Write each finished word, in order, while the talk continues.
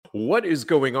What is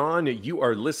going on? You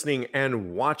are listening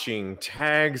and watching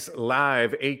Tags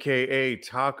Live, aka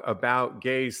Talk About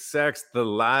Gay Sex, the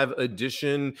live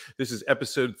edition. This is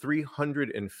episode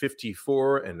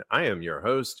 354, and I am your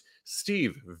host,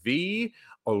 Steve V,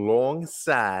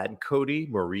 alongside Cody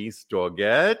Maurice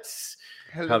Doggett.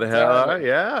 How the hell are you?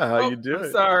 Yeah, how you doing?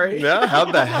 I'm sorry. Yeah, how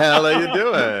the hell are you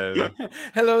doing?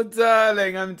 Hello,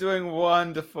 darling. I'm doing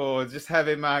wonderful. Just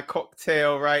having my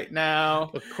cocktail right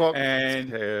now. A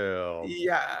cocktail.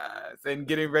 Yes, and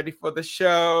getting ready for the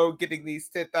show. Getting these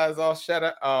tetas all shut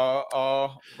up,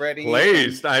 all ready.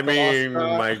 Placed. I and mean,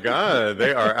 glossed up. my God,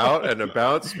 they are out and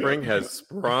about. Spring has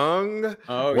sprung.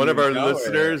 Oh, One of you our know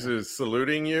listeners it. is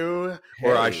saluting you,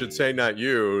 or I should Hey. say, not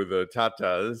you, the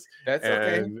Tatas. That's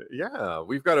okay. And yeah,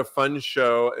 we've got a fun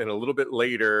show. And a little bit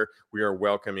later, we are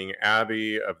welcoming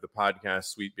Abby of the podcast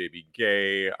Sweet Baby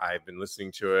Gay. I've been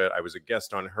listening to it. I was a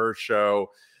guest on her show.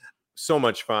 So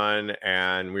much fun,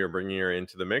 and we are bringing her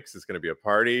into the mix. It's going to be a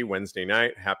party Wednesday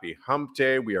night. Happy Hump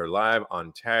Day. We are live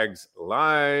on Tags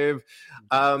Live.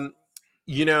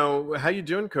 You know, how you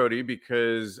doing, Cody?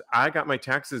 Because I got my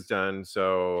taxes done,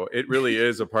 so it really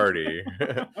is a party.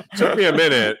 Took me a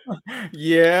minute.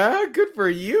 Yeah, good for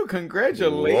you.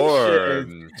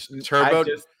 Congratulations. Turbo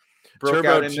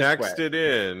Turbo taxed it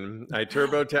in. I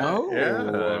turbo taxed. Oh. Yeah,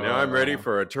 now I'm ready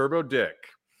for a turbo dick.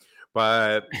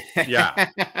 But yeah,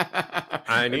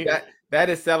 I need that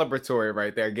is celebratory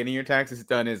right there. Getting your taxes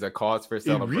done is a cause for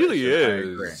celebration. It really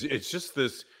is. It's just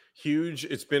this huge.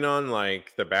 It's been on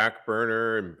like the back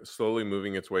burner and slowly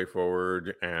moving its way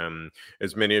forward. And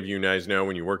as many of you guys know,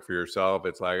 when you work for yourself,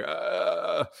 it's like,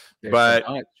 but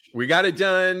we got it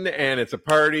done, and it's a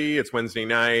party. It's Wednesday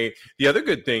night. The other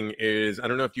good thing is, I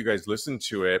don't know if you guys listened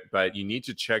to it, but you need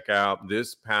to check out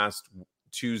this past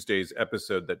Tuesday's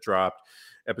episode that dropped.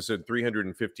 Episode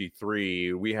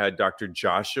 353, we had Dr.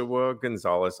 Joshua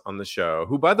Gonzalez on the show,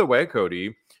 who, by the way,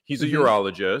 Cody, he's a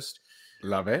urologist.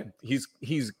 Love it. He's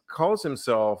calls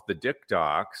himself the Dick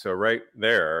Doc. So right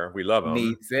there, we love him.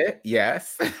 Needs it.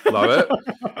 Yes. Love it.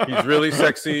 He's really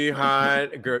sexy, hot,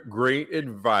 great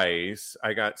advice.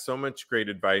 I got so much great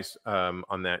advice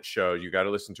on that show. You got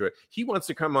to listen to it. He wants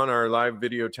to come on our live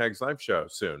video Tags Live show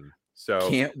soon. So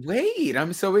can't wait.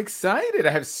 I'm so excited.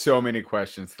 I have so many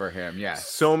questions for him. Yes.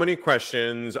 So many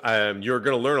questions. You're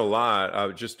going to learn a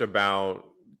lot just about,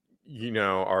 you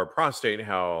know, our prostate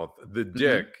health, the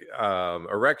dick,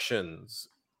 erections,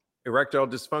 erectile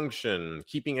dysfunction,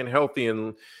 keeping it healthy,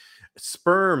 and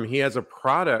sperm. He has a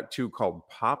product too called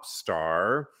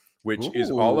Popstar, which is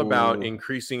all about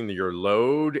increasing your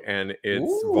load and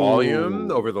its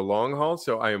volume over the long haul.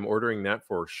 So I am ordering that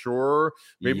for sure.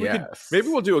 Maybe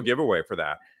we'll do a giveaway for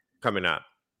that coming up.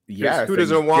 Yes, who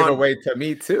doesn't want giveaway to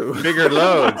me too? Bigger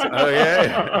loads. Oh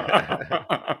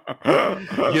yeah.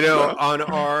 You know, on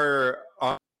our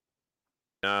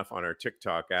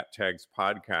TikTok at Tags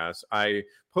Podcast, I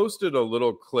posted a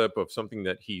little clip of something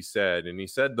that he said, and he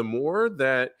said the more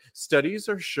that studies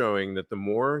are showing that the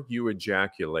more you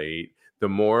ejaculate, the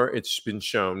more it's been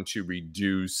shown to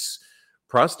reduce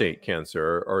prostate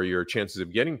cancer or your chances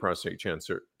of getting prostate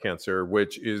cancer,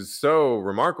 which is so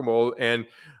remarkable. And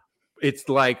it's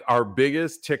like our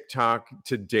biggest TikTok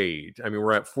to date. I mean,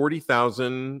 we're at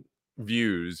 40,000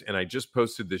 views, and I just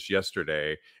posted this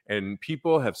yesterday, and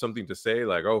people have something to say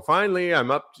like, oh, finally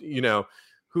I'm up to, you know,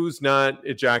 who's not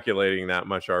ejaculating that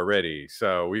much already.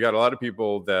 So we got a lot of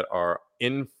people that are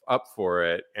up for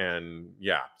it, and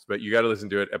yeah, but you got to listen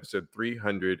to it. Episode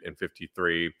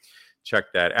 353. Check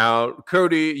that out.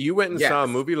 Cody, you went and saw a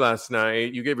movie last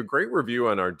night. You gave a great review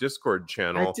on our Discord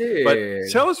channel. I did.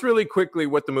 But tell us really quickly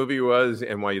what the movie was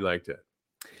and why you liked it.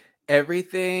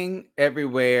 Everything,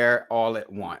 Everywhere, All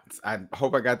at Once. I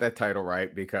hope I got that title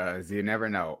right because you never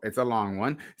know. It's a long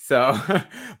one. So,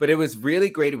 but it was really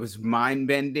great. It was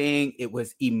mind-bending. It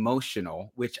was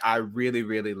emotional, which I really,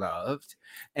 really loved.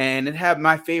 And it had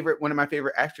one of my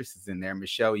favorite actresses in there,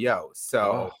 Michelle Yeoh.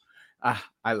 So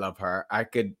I love her.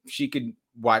 She could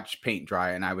watch paint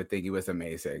dry and I would think it was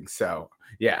amazing. So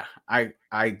yeah, I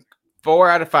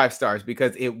 4 out of 5 stars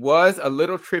because it was a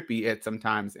little trippy at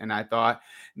sometimes. And I thought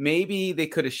maybe they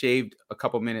could have shaved a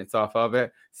couple minutes off of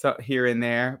it so here and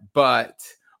there. But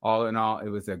all in all, it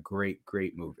was a great,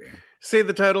 great movie. Say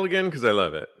the title again because I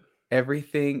love it.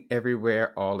 Everything,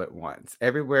 Everywhere, All at Once.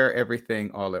 Everywhere, Everything,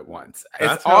 All at Once.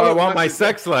 That's how I want my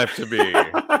sex life to be.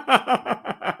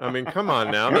 I mean, come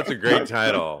on now. That's a great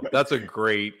title. That's a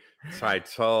great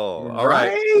title. All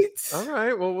right.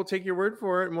 Well, we'll take your word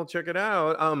for it and we'll check it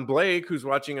out. Blake, who's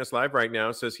watching us live right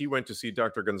now, says he went to see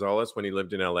Dr. Gonzalez when he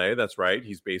lived in LA. That's right.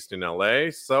 He's based in LA.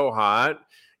 So hot.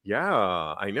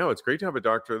 Yeah, I know. It's great to have a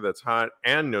doctor that's hot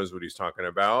and knows what he's talking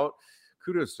about.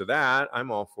 Kudos to that.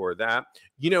 I'm all for that.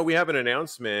 We have an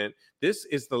announcement. This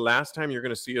is the last time you're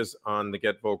going to see us on the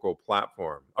Get Vocal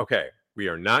platform. Okay, we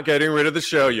are not getting rid of the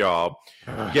show, y'all.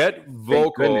 Get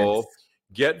Vocal.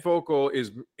 Get Vocal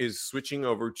is switching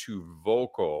over to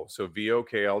Vocal, so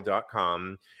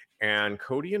VOKL.com. And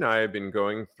Cody and I have been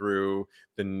going through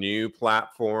the new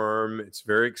platform. It's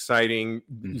very exciting.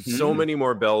 So many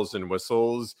more bells and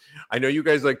whistles. I know you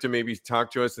guys like to maybe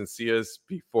talk to us and see us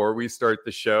before we start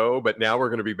the show, but now we're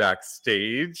going to be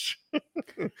backstage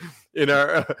in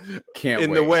our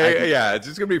the way. Yeah, it's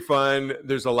just going to be fun.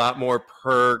 There's a lot more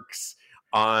perks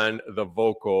on the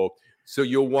Vocal. So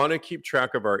you'll want to keep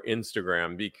track of our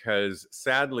Instagram, because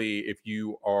sadly, if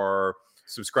you are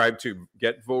subscribed to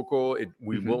Get Vocal,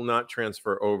 we will not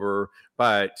transfer over,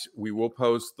 but we will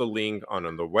post the link on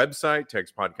the website,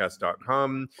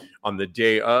 TegsPodcast.com. On the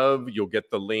day of, you'll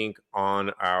get the link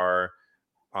on our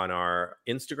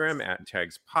Instagram at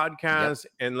Tags Podcast.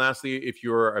 Yep. And lastly, if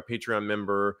you're a Patreon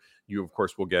member, you of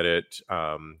course will get it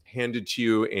handed to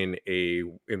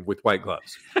you with white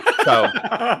gloves. So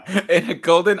in a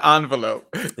golden envelope.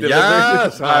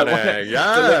 Yes, honey.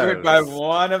 Yes. Delivered by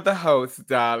one of the hosts,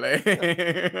 darling.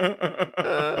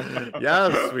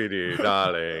 Yes, sweetie,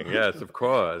 darling. Yes, of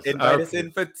course. Invite us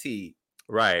in for tea.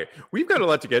 Right. We've got a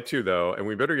lot to get to, though, and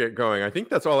we better get going. I think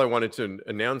that's all I wanted to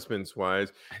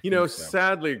announcements-wise.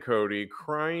 Sadly, Cody,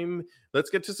 crime. Let's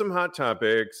get to some hot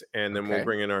topics, and then we'll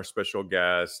bring in our special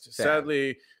guest.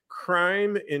 Sadly,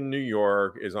 crime in New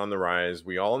York is on the rise.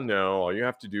 We all know. All you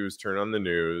have to do is turn on the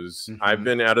news. I've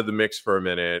been out of the mix for a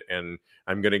minute, and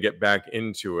I'm going to get back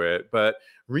into it. But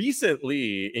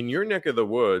recently, in your neck of the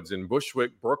woods in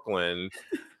Bushwick, Brooklyn,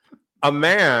 a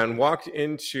man walked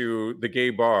into the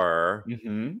gay bar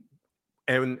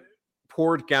and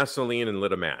poured gasoline and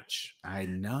lit a match. I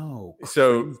know.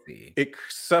 Crazy.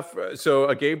 So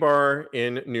a gay bar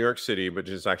in New York City, which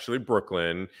is actually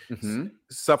Brooklyn,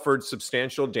 suffered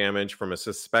substantial damage from a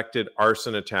suspected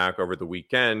arson attack over the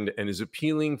weekend and is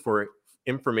appealing for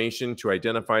information to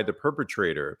identify the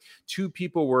perpetrator. 2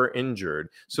 people were injured.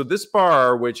 So this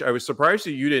bar, which I was surprised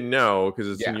that you didn't know because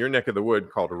it's in your neck of the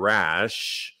wood, called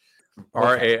Rash.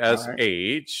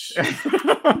 RASH.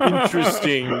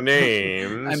 Interesting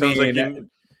name. Sounds like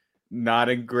not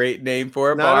a great name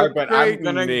for a bar, but I'm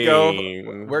gonna go.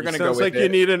 We're gonna go with it. Sounds like you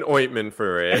need an ointment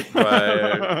for it.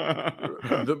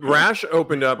 But the Rash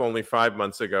opened up only 5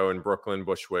 months ago in Brooklyn,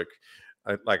 Bushwick,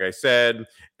 like I said,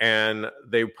 and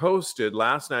they posted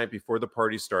last night before the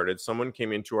party started. Someone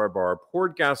came into our bar,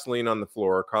 poured gasoline on the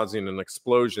floor, causing an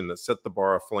explosion that set the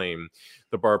bar aflame.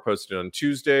 The bar posted on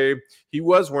Tuesday. He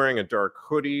was wearing a dark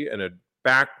hoodie and a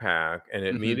backpack and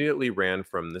immediately ran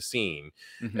from the scene.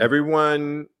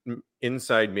 Everyone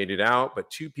inside made it out, but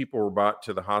 2 people were brought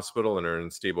to the hospital and are in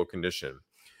stable condition.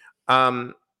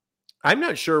 I'm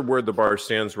not sure where the bar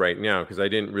stands right now because I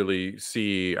didn't really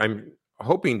see. I'm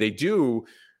hoping they do,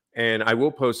 and I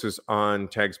will post this on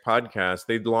Tags Podcast.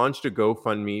 They launched a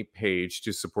GoFundMe page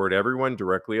to support everyone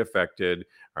directly affected,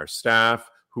 our staff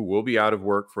who will be out of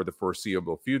work for the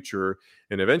foreseeable future,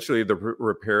 and eventually the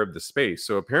repair of the space.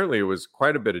 So apparently it was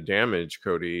quite a bit of damage,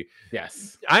 Cody.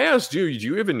 Yes. I asked you, did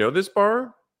you even know this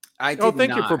bar? I did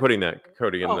thank you for putting that,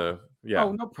 Cody, in the... Yeah.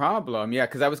 Oh, no problem. Yeah,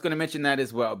 because I was going to mention that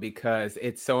as well, because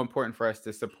it's so important for us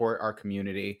to support our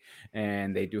community,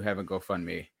 and they do have a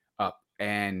GoFundMe up.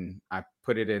 And I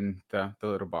put it in the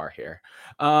little bar here.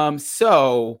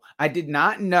 So I did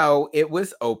not know it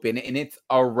was open, and it's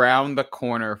around the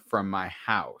corner from my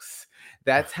house.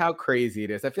 That's how crazy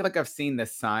it is. I feel like I've seen the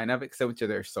sign of it, so to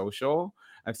their social.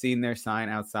 I've seen their sign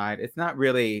outside. It's not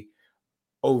really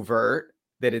overt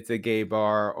that it's a gay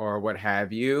bar or what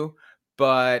have you,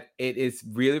 but it is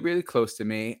really, really close to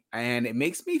me. And it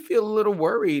makes me feel a little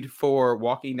worried for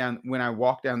walking down. When I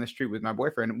walk down the street with my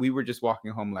boyfriend, we were just walking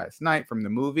home last night from the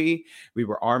movie. We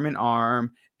were arm in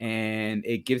arm, and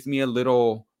it gives me a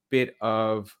little bit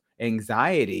of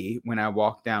anxiety when I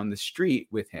walk down the street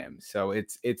with him. So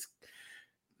it's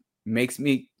makes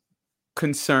me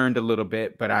concerned a little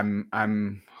bit, but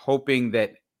I'm hoping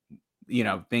that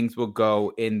things will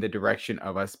go in the direction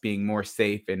of us being more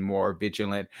safe and more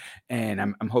vigilant. And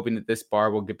I'm hoping that this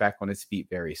bar will get back on its feet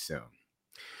very soon.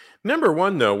 Number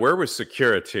one, though, where was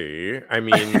security? I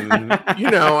mean,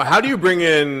 how do you bring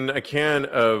in a can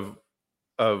of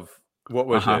what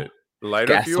was it?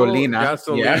 Lighter Gasolina.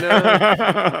 Fuel? Gasolina.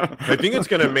 Yeah. I think it's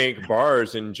going to make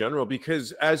bars in general,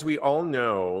 because as we all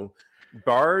know,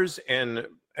 bars and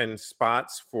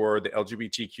spots for the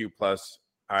LGBTQ plus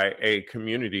IA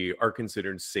community are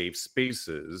considered safe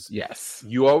spaces. Yes.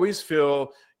 You always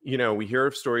feel you know, we hear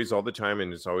of stories all the time,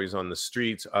 and it's always on the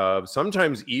streets of,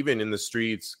 sometimes even in the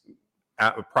streets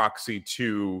at a proxy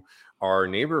to our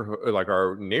neighborhood, like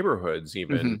our neighborhoods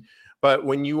even. Mhm. But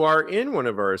when you are in one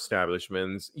of our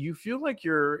establishments, you feel like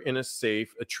you're in a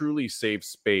truly safe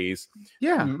space.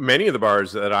 Yeah. Many of the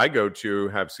bars that I go to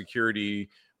have security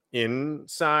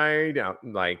inside,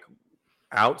 like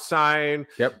outside.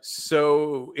 Yep.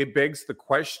 So it begs the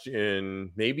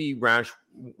question, maybe Rash,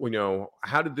 you know,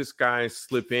 how did this guy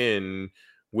slip in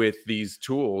with these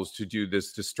tools to do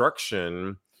this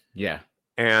destruction? Yeah.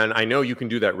 And I know you can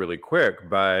do that really quick,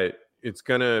 but it's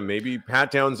gonna, maybe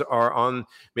pat downs are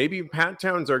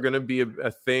gonna be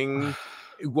a thing.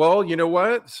 Well, you know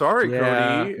what? Sorry,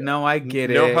 Yeah. Cody. No, I get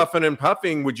No it. huffing and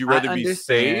puffing. Would you I rather be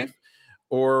understand. safe,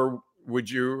 or would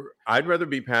you? I'd rather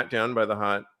be pat down by the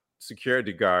hot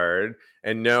security guard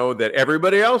and know that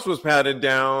everybody else was patted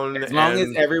down. As long as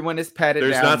and everyone is patted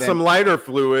there's down, not then some lighter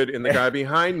fluid in the guy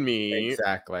behind me.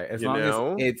 exactly. As You long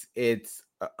know? as it's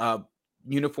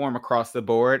uniform across the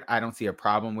board, I don't see a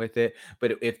problem with it.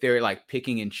 But if they're like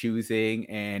picking and choosing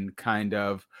and kind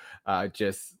of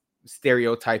just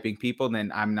stereotyping people,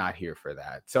 then I'm not here for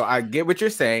that. So I get what you're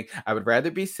saying. I would rather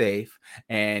be safe.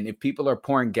 And if people are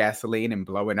pouring gasoline and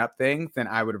blowing up things, then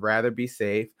I would rather be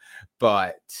safe.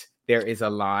 But there is a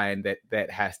line that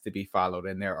has to be followed,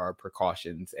 and there are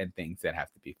precautions and things that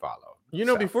have to be followed. You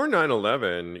know, So, before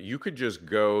 9/11, you could just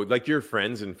go, like your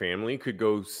friends and family could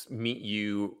go meet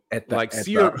you, at the like at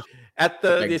see the your at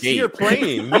the the they see your gate.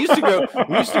 plane. We used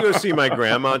to go see my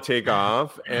grandma take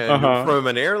off, and Uh-huh. from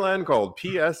an airline called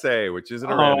PSA, which isn't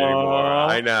around anymore. Aw.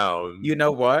 I know. You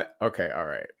know what? Okay, all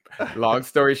right. Long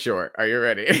story short, are you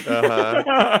ready?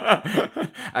 Uh-huh.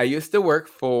 I used to work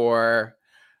for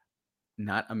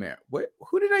not America.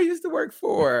 Who did I used to work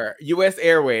for? U.S.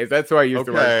 Airways. That's who I used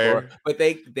to work Okay. for. But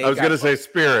they I was got gonna say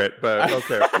Spirit, but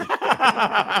okay.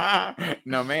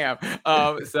 no, ma'am.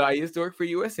 So I used to work for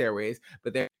U.S. Airways,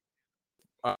 but they're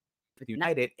with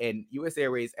United, and U.S.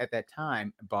 Airways at that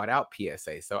time bought out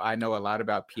PSA. So I know a lot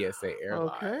about PSA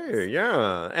Airlines. Okay,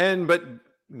 yeah. But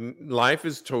life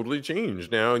is totally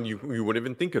changed now, and you wouldn't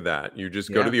even think of that. You just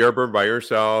go to Yeah. the airport by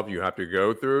yourself. You have to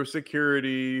go through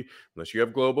security unless you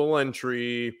have global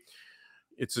entry.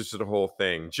 It's just a whole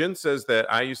thing. Jen says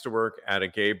that I used to work at a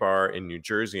gay bar in New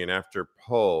Jersey, and after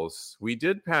Pulse, we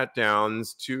did pat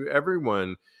downs to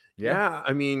everyone. Yeah. Yeah,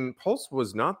 I mean, Pulse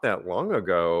was not that long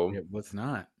ago. It was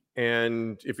not.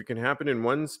 And if it can happen in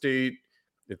one state,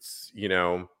 it's, you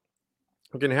know,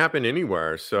 it can happen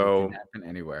anywhere. It can So happen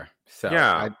anywhere. So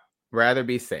yeah, I'd rather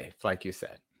be safe, like you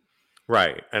said.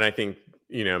 right. And I think,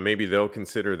 you know, maybe they'll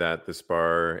consider that this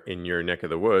bar in your neck of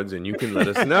the woods, and you can let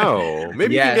us know.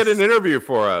 Maybe you can get Yes. an interview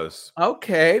for us.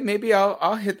 Okay, maybe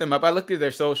I'll hit them up. I looked at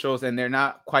their socials and they're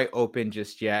not quite open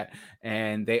just yet,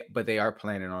 and they are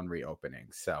planning on reopening.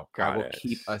 So I Got will it.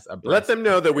 keep us abreast. Let them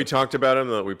know of that we it. talked about them,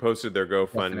 that we posted their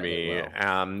Definitely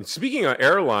GoFundMe. Speaking of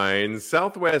airlines,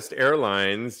 Southwest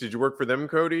Airlines, did you work for them,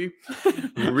 Cody?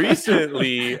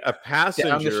 Recently, a Down the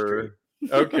passenger. street.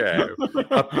 Okay.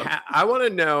 I want to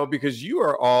know, because you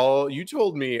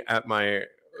told me at my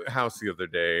house the other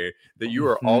day that you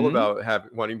are all Mhm.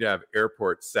 about wanting to have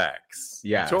airport sex.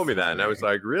 You told me Yes, that, and I was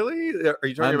honey. like, really? Are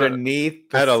you talking about Underneath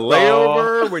the at a stall.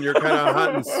 layover when you're kind of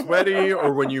hot and sweaty,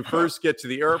 or when you first get to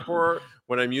the airport,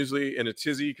 when I'm usually in a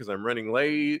tizzy because I'm running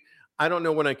late? I don't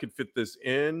know when I could fit this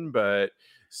in, but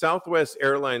Southwest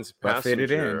Airlines But fit it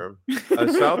passenger, in.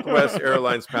 a Southwest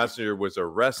Airlines passenger was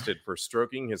arrested for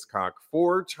stroking his cock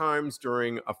 4 times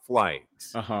during a flight.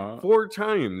 Uh-huh. 4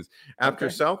 times. After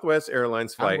Okay. Southwest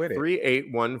Airlines I'm flight with it.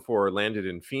 3814 landed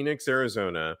in Phoenix,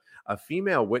 Arizona, a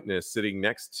female witness sitting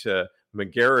next to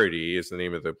McGarity, is the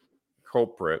name of the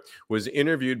culprit, was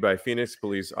interviewed by Phoenix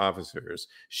police officers.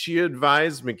 She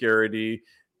advised McGarity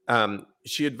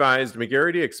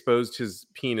exposed his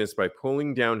penis by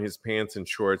pulling down his pants and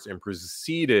shorts, and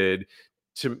proceeded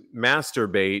to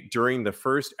masturbate during the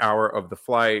first hour of the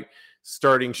flight,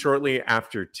 starting shortly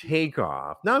after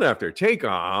takeoff. Not after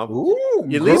takeoff. Ooh,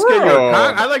 You at least get your girl.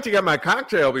 I like to get my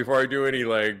cocktail before I do any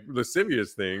like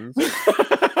lascivious things.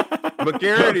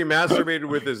 McGarity masturbated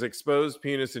with his exposed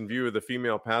penis in view of the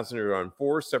female passenger on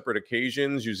 4 separate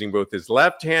occasions, using both his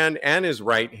left hand and his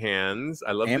right hands.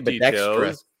 I love the Ambidextrous.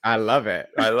 details. I love it.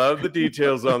 I love the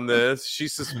details on this. She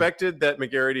suspected that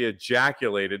McGarity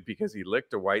ejaculated because he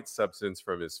licked a white substance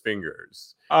from his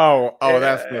fingers. Oh,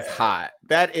 that's just hot.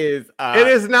 That is It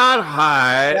is not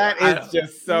hot. that is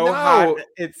just so no. hot.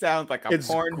 It sounds like a It's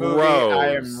porn movie.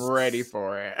 I am gross. ready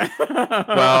for it.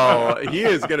 Well, he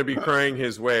is going to be crying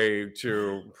his way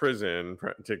to prison,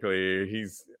 particularly.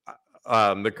 He's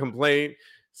the complaint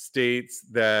states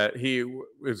that he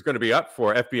was going to be up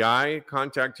for. FBI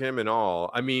contact him and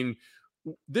all. I mean,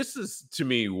 this is to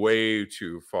me way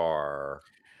too far.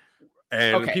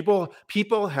 And Okay.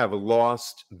 people have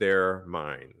lost their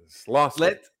minds.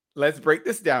 Let's break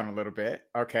this down a little bit,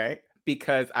 okay?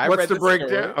 Because I What's read the the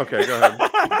breakdown? story. Okay, go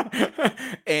ahead.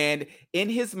 And in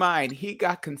his mind, he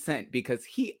got consent because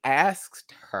he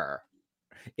asked her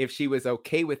if she was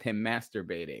okay with him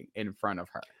masturbating in front of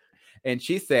her. And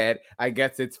she said, I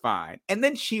guess it's fine. And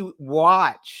then she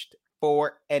watched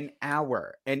for an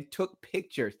hour and took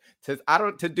pictures to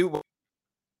do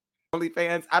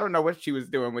OnlyFans. I don't know what she was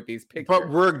doing with these pictures.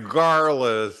 But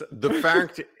regardless, the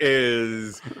fact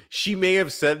is she may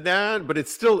have said that, but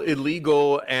it's still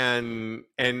illegal and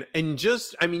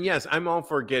just, I mean, yes, I'm all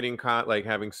for getting caught like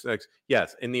having sex.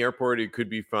 Yes, in the airport it could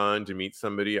be fun to meet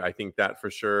somebody. I think that for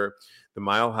sure. The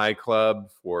Mile High Club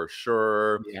for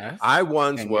sure. Yes. I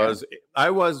was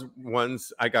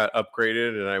once I got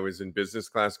upgraded and I was in business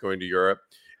class going to Europe.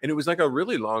 And it was like a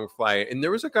really long flight. And there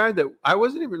was a guy that I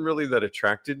wasn't even really that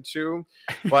attracted to,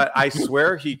 but I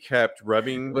swear he kept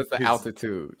rubbing with the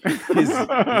altitude.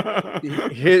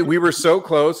 We were so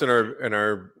close, and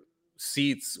our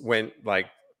seats went like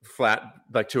flat,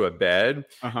 like to a bed,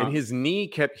 and his knee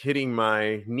kept hitting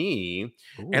my knee.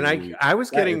 Ooh, and I was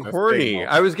getting horny.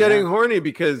 I was getting horny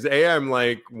because I'm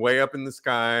like way up in the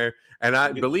sky. And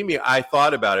believe me, I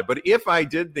thought about it. But if I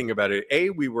did think about it,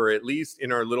 we were at least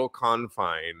in our little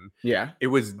confine. Yeah. It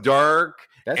was dark.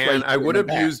 And I would have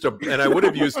used a blanket. I would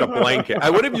have used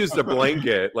a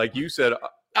blanket, like you said,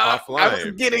 offline. I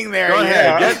was getting there. Go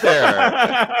ahead, get there.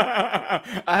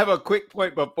 I have a quick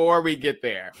point before we get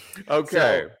there.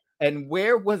 Okay. And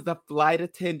where was the flight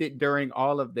attendant during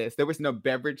all of this? There was no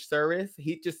beverage service.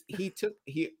 He took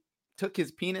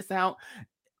his penis out.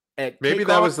 Maybe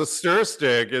that was the stir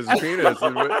stick, his penis.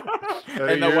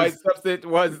 And the white substance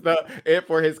was it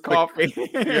for his coffee.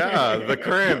 The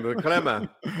crema.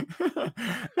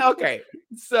 Okay,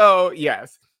 so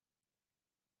yes,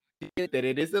 that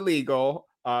it is illegal.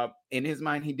 In his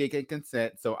mind, he did get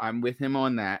consent, so I'm with him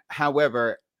on that.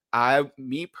 However,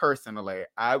 me personally,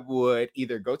 I would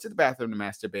either go to the bathroom to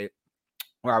masturbate,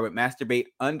 or I would masturbate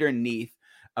underneath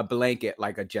a blanket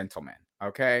like a gentleman.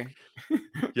 Okay.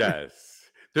 Yes.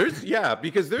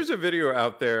 Because there's a video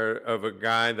out there of a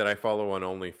guy that I follow on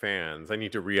OnlyFans. I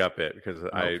need to re-up it because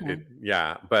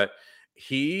but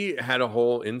he had a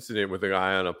whole incident with a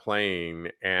guy on a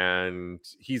plane, and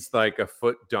he's like a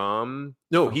foot dom.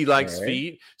 No, he likes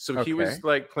feet. So he was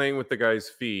like playing with the guy's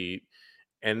feet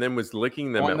and then was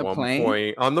licking them at one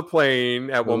point on the plane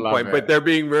at one point, but they're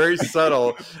being very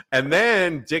subtle. And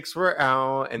then dicks were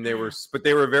out, and they were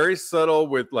very subtle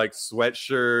with like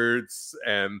sweatshirts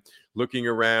and looking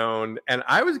around. And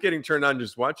I was getting turned on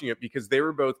just watching it because they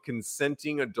were both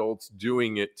consenting adults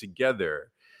doing it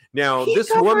together. Now, this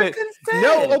woman,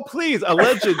 please,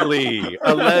 allegedly.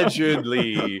 And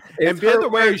by the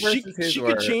way, she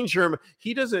could change her.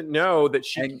 He doesn't know that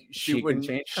she would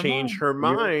change her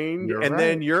mind, and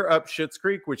then you're up Schitt's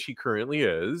Creek, which he currently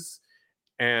is.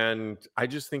 And I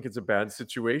just think it's a bad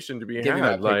situation to be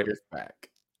had. Like, back.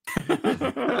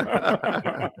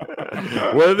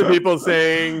 What are the people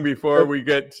saying before we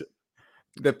get?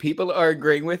 The people are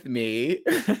agreeing with me.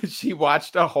 She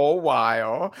watched a whole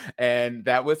while, and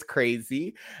that was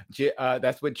crazy.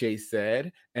 That's what Jay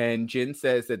said. And Jen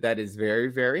says that is very,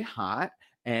 very hot.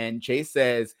 And Jay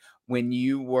says, when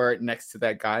you were next to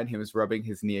that guy and he was rubbing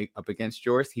his knee up against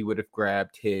yours, he would have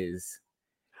grabbed his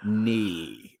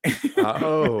knee.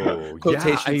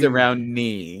 Quotations around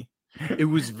knee. It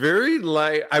was very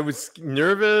light. I was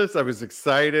nervous. I was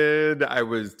excited. I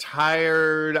was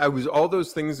tired. I was all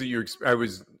those things that I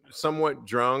was somewhat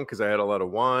drunk because I had a lot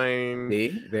of wine.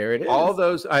 See, there it is. All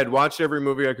those. I had watched every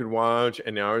movie I could watch,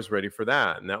 and now I was ready for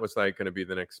that. And that was like going to be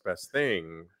the next best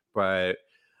thing. But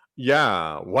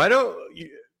yeah,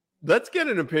 let's get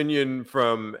an opinion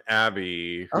from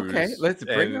Abby. Okay, let's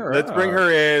bring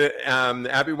her in.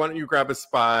 Abby, why don't you grab a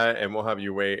spot and we'll have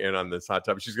you weigh in on this hot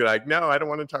topic. She's like, no, I don't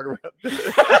want to talk about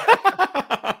this.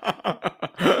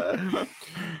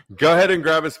 Go ahead and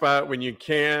grab a spot when you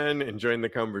can and join the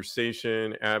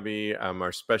conversation. Abby,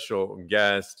 our special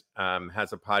guest,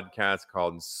 has a podcast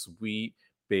called Sweet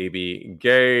Baby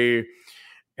Gay.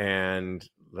 And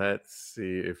let's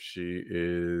see if she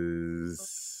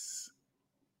is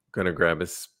going to grab a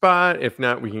spot. If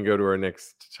not, we can go to our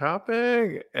next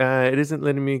topic. It isn't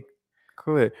letting me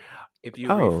click. If you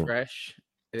refresh,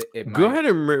 it go ahead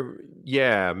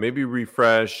and maybe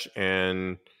refresh.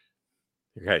 And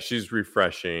okay, she's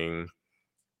refreshing,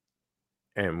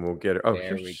 and we'll get her.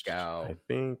 There we go. I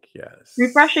think yes.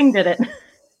 Refreshing did it.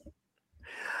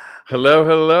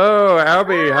 Hello,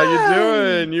 Abby. How you Hi.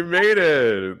 doing? You made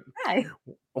it. Hi.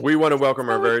 We want to welcome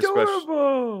our So very special,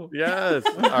 adorable. yes,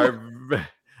 our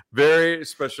very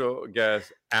special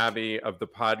guest, Abby of the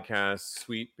podcast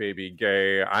Sweet Baby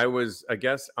Gay. I was a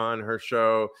guest on her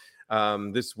show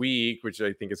this week, which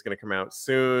I think is going to come out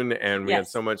soon, and we had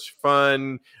Yes. so much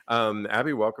fun.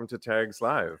 Abby, welcome to Tags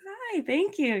Live. Hi,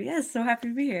 thank you. Yes, so happy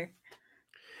to be here.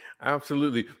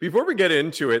 Absolutely. Before we get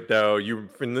into it, though,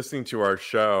 you've been listening to our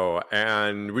show,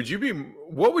 and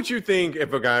what would you think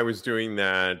if a guy was doing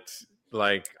that,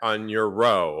 like on your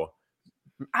row?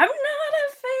 I'm not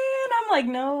a fan. I'm like,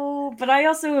 no, but I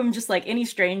also am just like any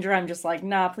stranger. I'm just like,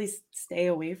 nah, please stay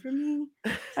away from me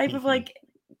type of like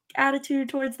attitude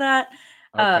towards that.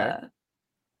 Okay.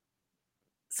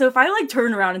 So if I like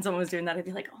turn around and someone was doing that, I'd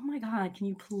be like, oh my God, can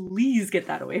you please get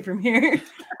that away from here?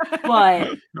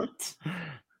 But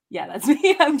yeah, that's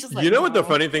me. I'm just like, You know what the no.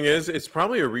 funny thing is? It's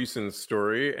probably a recent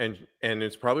story, and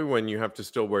it's probably when you have to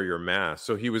still wear your mask.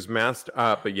 So he was masked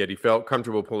up, but yet he felt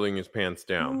comfortable pulling his pants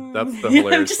down. That's the Yeah, I'm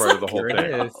hilarious just part of the like, whole There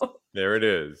thing. it is. no. There it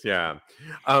is. Yeah.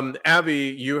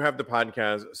 Abby, you have the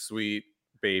podcast Sweet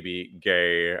Baby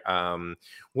Gay.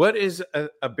 What is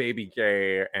a baby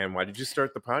gay, and why did you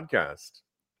start the podcast?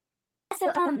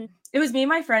 So it was me and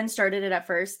my friend started it at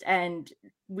first, and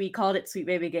we called it Sweet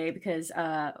Baby Gay because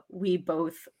we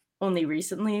both only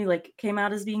recently like came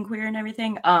out as being queer and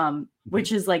everything.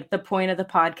 Which is like the point of the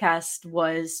podcast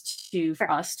was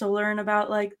for us to learn about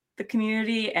like the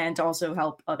community and to also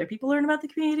help other people learn about the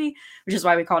community, which is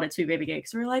why we called it Sweet Baby Gay,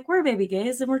 because we're like, we're baby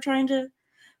gays and we're trying to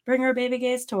bring our baby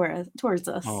gays towards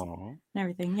us. Aww. And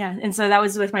everything. Yeah. And so that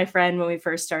was with my friend when we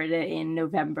first started it in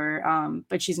November.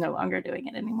 But she's no longer doing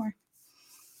it anymore.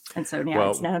 And so now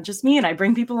it's now just me, and I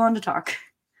bring people on to talk.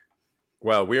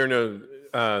 Well, we are no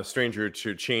stranger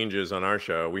to changes on our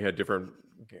show. We had different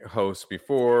hosts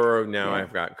before. Now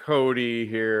I've got Cody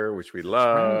here, which we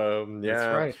love. Right. Yeah.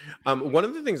 That's right. One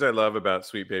of the things I love about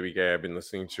Sweet Baby Gay, I've been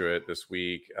listening to it this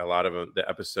week, a lot of the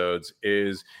episodes,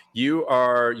 is we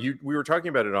were talking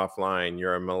about it offline.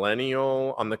 You're a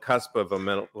millennial on the cusp of a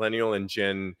millennial and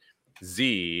Gen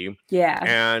Z. Yeah.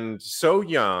 And so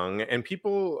young, and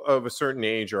people of a certain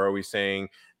age are always saying,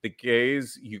 the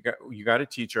gays, you got to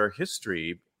teach our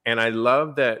history. And I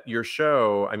love that your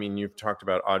show, I mean, you've talked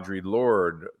about Audre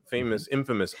Lorde,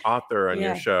 infamous author on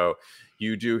your show.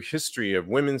 You do history of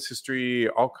women's history,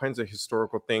 all kinds of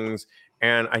historical things.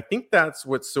 And I think that's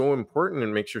what's so important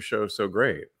and makes your show so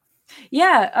great.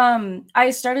 Yeah,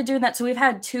 I started doing that. So we've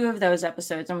had 2 of those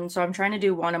episodes. So I'm trying to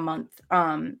do 1 a month.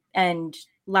 And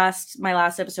my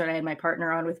last episode, I had my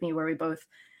partner on with me where we both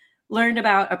learned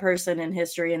about a person in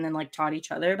history and then like taught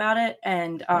each other about it.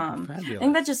 And I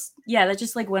think that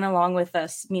just like went along with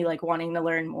me like wanting to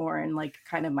learn more and like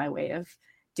kind of my way of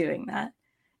doing that.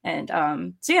 And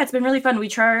so yeah, it's been really fun.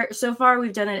 So far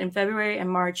we've done it in February and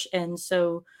March, and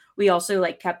so we also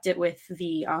like kept it with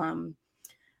the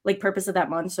like purpose of that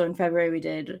month. So in February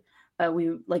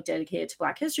we like dedicated to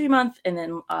Black History Month, and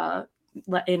then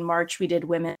in March we did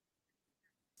Women.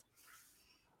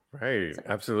 Right.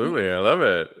 Absolutely. I love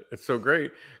it. It's so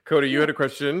great. Cody, you had a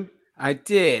question? I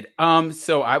did.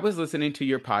 So I was listening to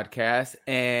your podcast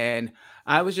and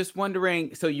I was just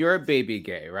wondering, so you're a baby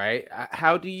gay, right?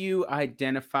 How do you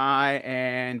identify,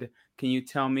 and can you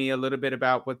tell me a little bit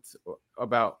about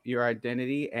about your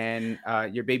identity and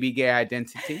your baby gay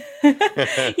identity?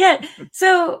 Yeah.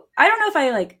 So I don't know if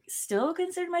I like still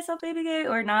consider myself baby gay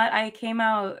or not. I came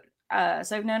out,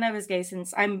 so I've known I was gay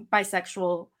since I'm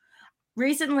bisexual.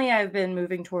 Recently, I've been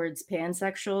moving towards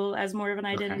pansexual as more of an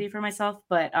identity for myself,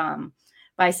 but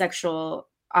bisexual,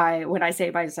 when I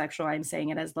say bisexual, I'm saying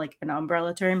it as like an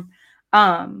umbrella term.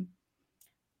 And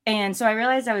so I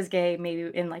realized I was gay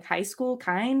maybe in like high school,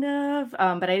 kind of,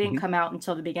 but I didn't come out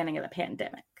until the beginning of the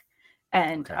pandemic.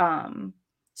 And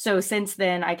so since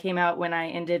then, I came out when I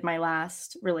ended my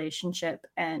last relationship,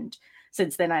 and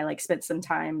since then I like spent some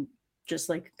time just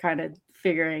like kind of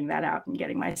figuring that out and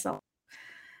getting myself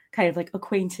kind of like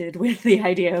acquainted with the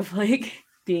idea of like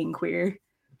being queer.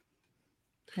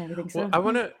 I think so. Well, I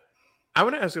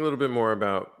want to ask a little bit more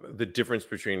about the difference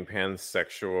between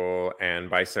pansexual and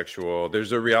bisexual.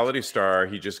 There's a reality star.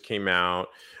 He just came out.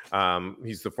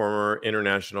 He's the former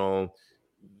international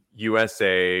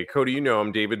USA. Cody, you know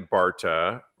him, David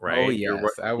Barta, right? Oh yes,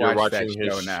 I watched that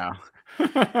show now.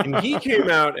 And he came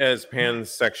out as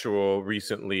pansexual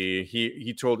recently.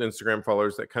 He told Instagram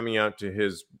followers that coming out to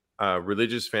his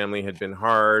religious family had been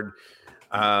hard.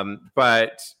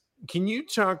 But can you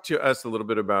talk to us a little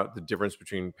bit about the difference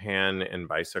between pan and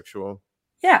bisexual?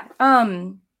 Yeah.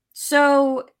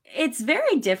 So it's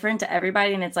very different to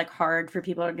everybody, and it's like hard for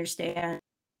people to understand.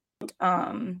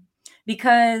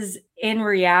 because in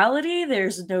reality,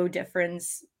 there's no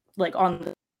difference. Like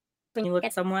when you look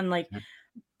at someone, like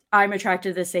I'm attracted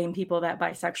to the same people that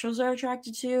bisexuals are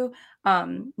attracted to.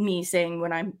 Me saying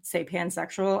when I say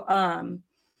pansexual,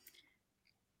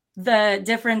 the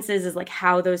difference is like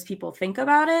how those people think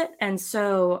about it. And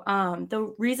so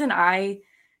the reason I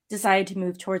decided to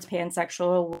move towards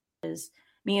pansexual was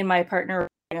me and my partner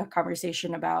having a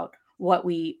conversation about what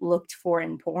we looked for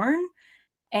in porn.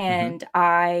 And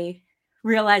I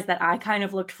realized that I kind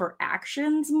of looked for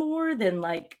actions more than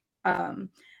like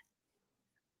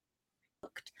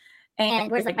looked. And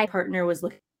whereas like my partner was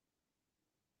looking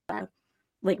at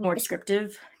like more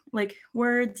descriptive like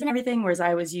words and everything, whereas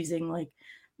I was using like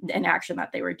an action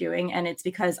that they were doing. And it's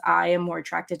because I am more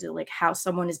attracted to like how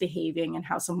someone is behaving and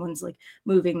how someone's like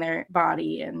moving their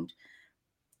body and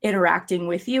interacting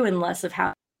with you, and less of how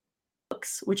it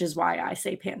looks, which is why I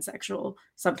say pansexual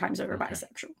sometimes over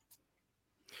bisexual.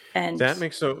 And that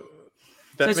makes so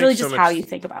it's really just how you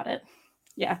think about it.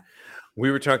 Yeah. We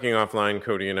were talking offline,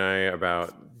 Cody and I,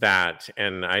 about that.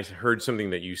 And I heard something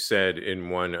that you said in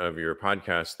one of your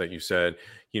podcasts that you said,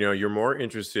 you know, you're more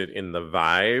interested in the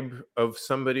vibe of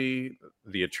somebody,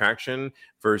 the attraction,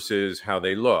 versus how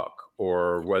they look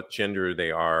or what gender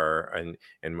they are and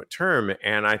what term.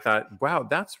 And I thought, wow,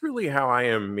 that's really how I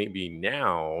am maybe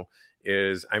now,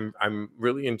 is I'm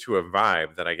really into a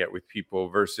vibe that I get with people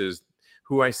versus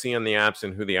who I see on the apps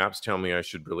and who the apps tell me I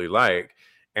should really like.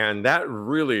 And that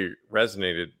really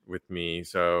resonated with me.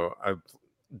 So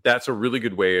that's a really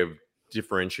good way of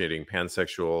differentiating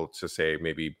pansexual to say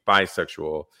maybe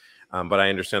bisexual. But I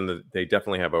understand that they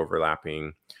definitely have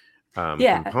overlapping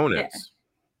components. Yeah.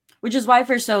 Which is why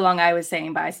for so long I was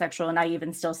saying bisexual, and I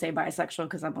even still say bisexual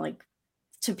because I'm like,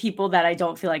 to people that I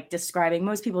don't feel like describing.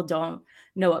 Most people don't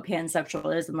know what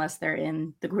pansexual is unless they're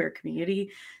in the queer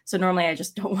community. So normally I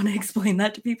just don't want to explain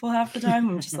that to people half the time.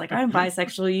 I'm just like, I'm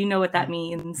bisexual. You know what that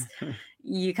means.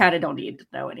 You kind of don't need to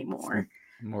know anymore.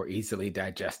 More easily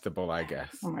digestible, I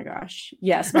guess. Oh my gosh.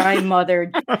 Yes. My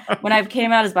mother, when I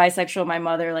came out as bisexual, my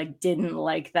mother like didn't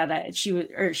like that. She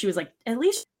was like, at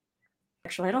least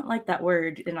actually, I don't like that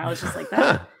word. And I was just like,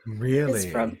 that really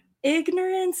is from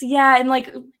ignorance. Yeah. And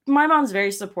like my mom's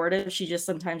very supportive. She just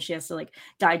sometimes she has to like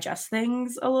digest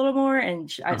things a little more.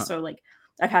 And so like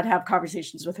I've had to have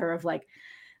conversations with her of like,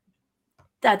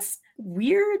 that's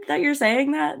weird that you're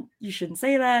saying that. You shouldn't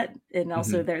say that. And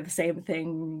also they're the same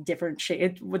thing, different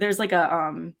shape. There's like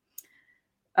a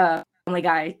Family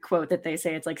Guy quote that they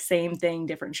say, it's like same thing,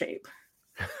 different shape.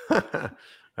 I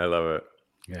love it.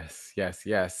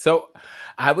 Yes. So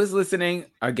I was listening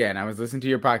to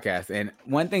your podcast, and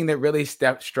one thing that really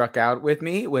struck out with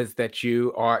me was that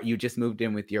you just moved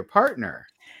in with your partner.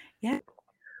 Yeah.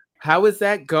 How is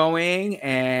that going?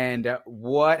 And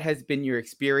what has been your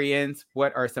experience?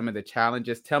 What are some of the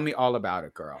challenges? Tell me all about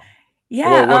it, girl.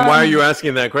 Yeah. Well, why are you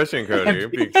asking that question, Cody?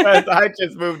 Because I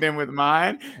just moved in with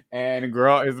mine, and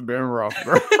girl, it's been rough.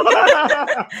 How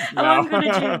long ago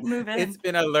did you move in? It's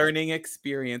been a learning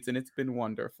experience, and it's been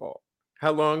wonderful.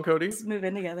 How long, Cody? Let's move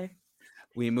in together.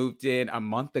 We moved in a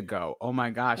month ago. Oh my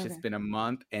gosh, It's been a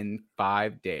month and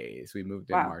 5 days. We moved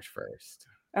in March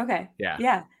 1st. Okay.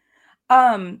 Yeah.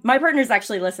 My partner's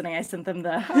actually listening. I sent them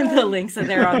the links and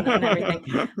they're on and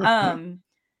everything.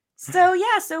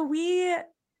 So we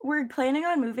were planning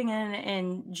on moving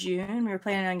in June. We were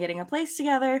planning on getting a place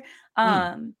together.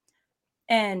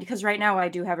 And because right now I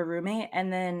do have a roommate,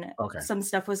 and then some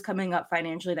stuff was coming up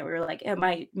financially that we were like, it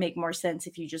might make more sense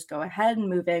if you just go ahead and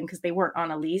move in, because they weren't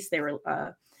on a lease. They were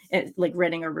like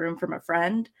renting a room from a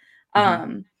friend.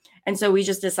 And so we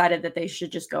just decided that they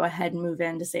should just go ahead and move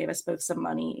in to save us both some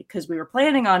money, because we were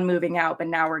planning on moving out, but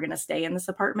now we're going to stay in this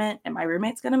apartment and my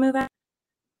roommate's going to move out.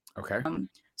 Okay.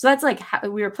 So that's like,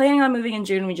 we were planning on moving in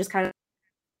June. We just kind of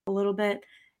a little bit,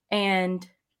 and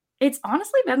it's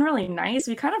honestly been really nice.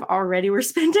 We kind of already were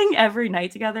spending every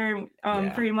night together,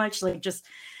 pretty much like just,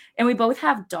 and we both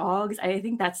have dogs. I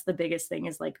think that's the biggest thing,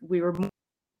 is like we weren't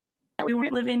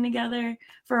living together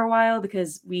for a while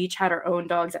because we each had our own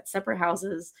dogs at separate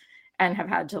houses and have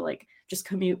had to like just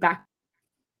commute back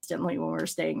instantly when we were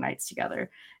staying nights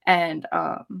together. And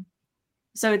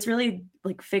so it's really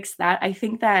like fixed that. I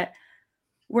think that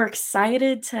we're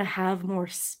excited to have more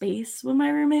space when my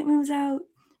roommate moves out,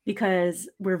 because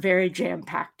we're very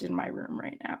jam-packed in my room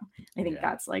right now. I think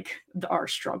that's like our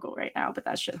struggle right now, but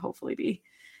that should hopefully be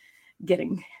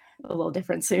getting a little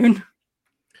different soon.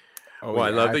 Oh, well, I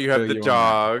love that you have the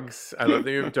dogs. I love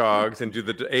that you have dogs. And do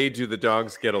the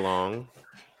dogs get along?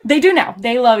 They do now.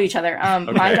 They love each other.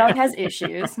 My dog has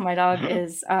issues. My dog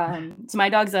is so my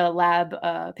dog's a lab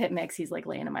pit mix. He's like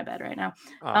laying in my bed right now.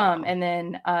 And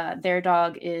then their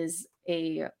dog is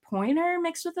a pointer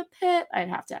mixed with a pit. I'd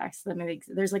have to ask them. Maybe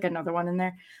there's like another one in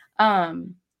there.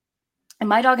 And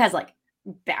my dog has like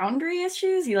boundary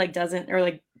issues. He like doesn't, or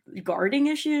like guarding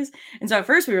issues. And so at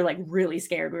first we were like really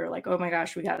scared. We were like, oh my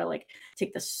gosh, we got to like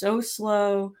take this so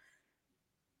slow.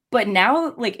 But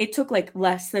now like it took like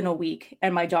less than a week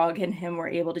and my dog and him were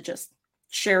able to just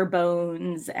share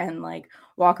bones and like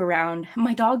walk around.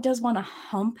 My dog does want to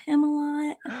hump him a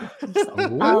lot. Just,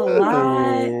 like, a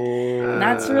lot. And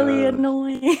that's really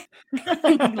annoying.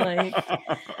 Like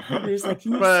there's like,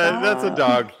 but that's a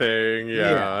dog thing.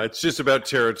 Yeah. It's just about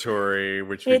territory,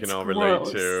 which we can all relate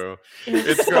to.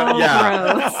 It's so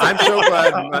gross. I'm so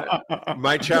glad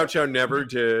my Chow Chow never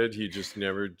did. He just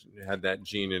never had that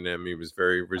gene in him. He was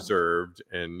very reserved,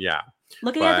 and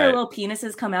looking at their little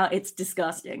penises come out, it's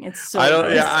disgusting. It's so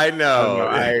gross. I know.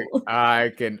 I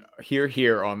can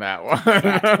hear on that one.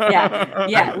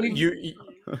 Yeah.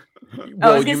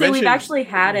 I was gonna say we've actually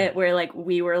had it where like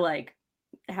we were like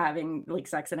having like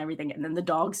sex and everything, and then the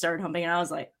dog started humping, and I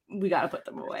was like, we gotta put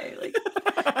them away. Like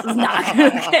this is not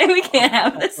okay. We can't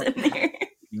have this in here.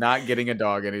 Not getting a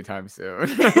dog anytime soon.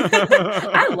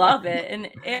 I love it, and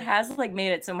it has like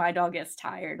made it so my dog gets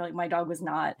tired. Like my dog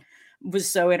was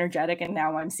so energetic, and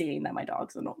now I'm seeing that my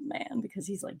dog's an old man because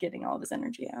he's like getting all of his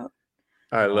energy out.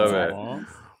 I love it.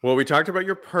 Well, we talked about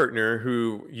your partner,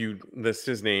 who you list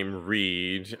his name,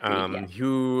 Reed,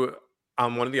 who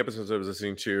on one of the episodes I was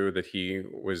listening to that he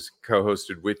was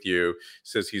co-hosted with you,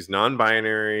 says he's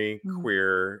non-binary,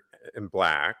 queer, and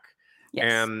Black. Yes.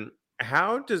 And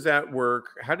how does that work?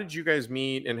 How did you guys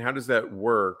meet, and how does that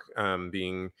work,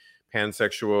 being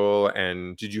pansexual?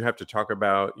 And did you have to talk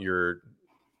about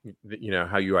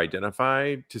how you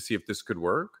identify to see if this could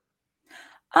work?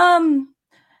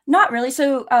 Not really.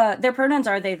 So their pronouns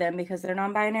are they, them, because they're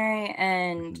non-binary,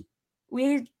 and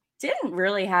we didn't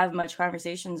really have much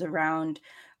conversations around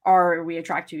are we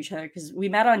attracted to each other, because we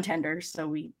met on Tinder, so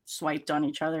we swiped on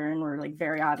each other and we're like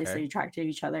very obviously attracted to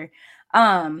each other.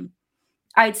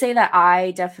 I'd say that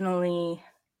I definitely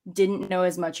didn't know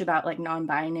as much about like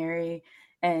non-binary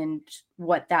and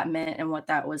what that meant and what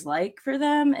that was like for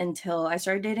them until I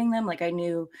started dating them. Like I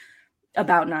knew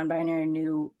about non-binary,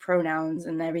 knew pronouns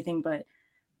and everything, but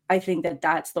I think that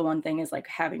that's the one thing is like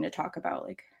having to talk about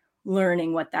like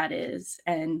learning what that is.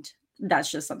 And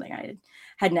that's just something I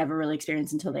had never really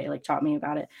experienced until they like taught me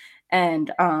about it.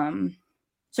 And so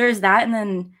there's that. And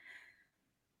then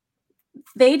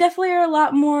they definitely are a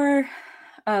lot more,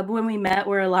 when we met,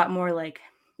 we're a lot more like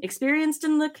experienced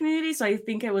in the community. So I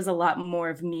think it was a lot more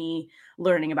of me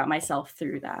learning about myself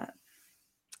through that.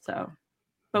 So,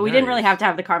 but we didn't really have to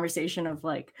have the conversation of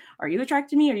like, are you attracted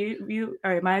to me?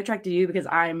 Or am I attracted to you? Because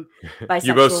I'm bisexual.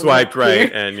 You both swiped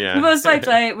right. And we both swiped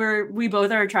right. We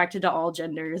both are attracted to all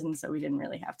genders. And so we didn't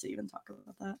really have to even talk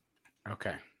about that.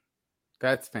 Okay.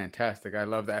 That's fantastic. I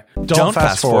love that. Don't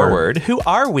fast forward. Who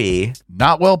are we?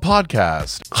 Not Well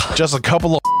Podcast. Just a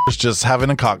couple of just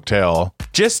having a cocktail.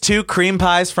 Just two cream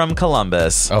pies from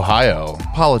Columbus, Ohio.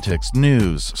 Politics,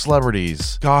 news,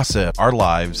 celebrities, gossip, our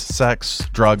lives, sex,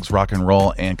 drugs, rock and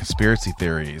roll, and conspiracy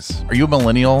theories. Are you a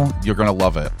millennial? You're going to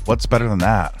love it. What's better than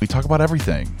that? We talk about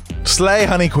everything. Slay,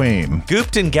 honey queen.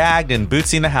 Gooped and gagged and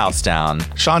bootsing the house down.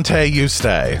 Shantae, you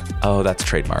stay. Oh, that's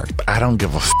trademark. I don't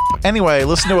give a f***. Anyway,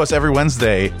 listen to us every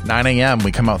Wednesday, 9 a.m.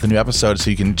 We come out with a new episode so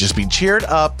you can just be cheered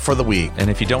up for the week. And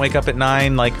if you don't wake up at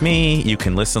 9 like me, you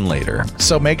can listen later.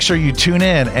 So make sure you tune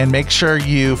in and make sure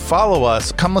you follow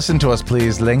us. Come listen to us,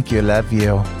 please. Link you. Love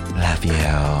you. Love you.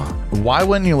 Why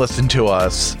wouldn't you listen to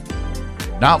us?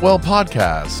 Not Well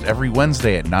Podcast every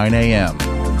Wednesday at 9 a.m.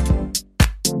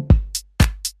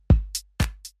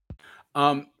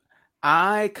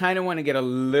 I kind of want to get a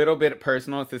little bit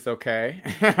personal, if it's okay.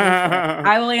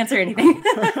 I will answer anything.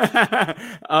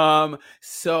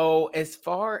 So as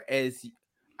far as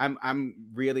I'm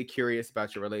really curious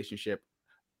about your relationship.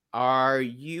 Are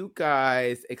you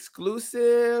guys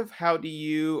exclusive? How do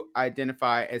you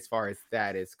identify as far as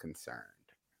that is concerned?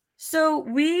 So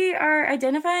we are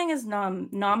identifying as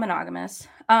non-monogamous,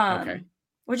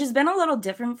 which has been a little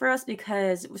different for us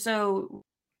because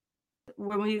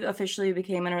when we officially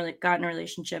became got in a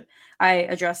relationship, I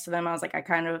addressed to them, I was like,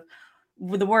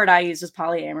 the word I used was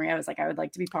polyamory. I was like, I would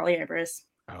like to be polyamorous.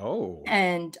 Oh.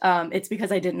 And it's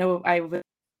because I didn't know, I was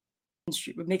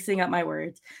mixing up my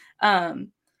words.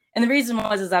 And the reason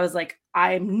was I was like,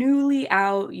 I'm newly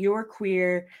out, you're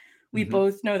queer. We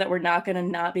both know that we're not going to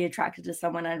not be attracted to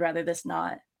someone. I'd rather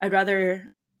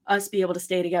us be able to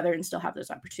stay together and still have those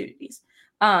opportunities.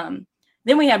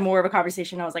 Then we had more of a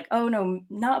conversation. I was like, oh no,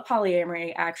 not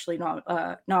polyamory, actually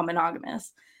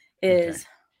non-monogamous is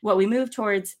what we move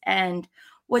towards. And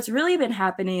what's really been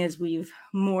happening is we've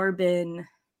more been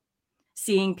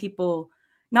seeing people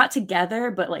not together,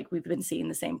 but like we've been seeing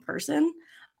the same person.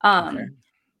 Okay. And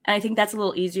I think that's a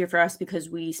little easier for us because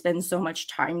we spend so much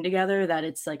time together that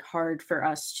it's like hard for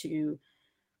us to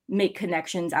make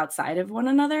connections outside of one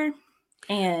another.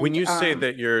 And When you say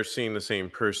that you're seeing the same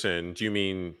person, do you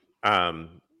mean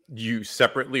you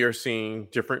separately are seeing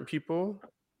different people,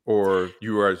 or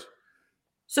you are?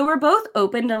 so we're both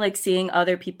open to like seeing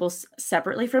other people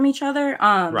separately from each other.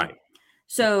 Right.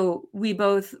 So we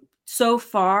both, so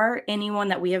far, anyone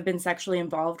that we have been sexually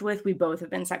involved with, we both have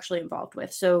been sexually involved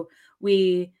with. So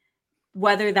we,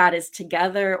 whether that is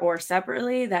together or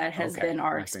separately, that has Okay. been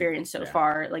our I think, experience so yeah.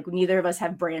 far. Like neither of us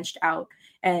have branched out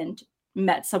and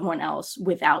met someone else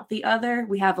without the other.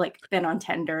 We have like been on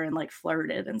Tinder and like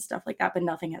flirted and stuff like that, but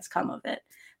nothing has come of it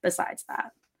besides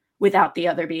that without the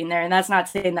other being there. And that's not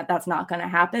saying that that's not going to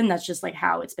happen. That's just like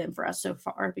how it's been for us so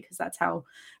far, because that's how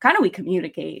kind of we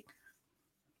communicate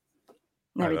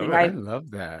and I love everything. it. I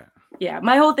love that. Yeah,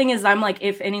 my whole thing is I'm like,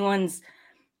 if anyone's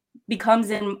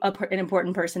becomes an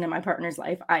important person in my partner's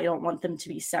life, I don't want them to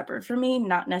be separate from me.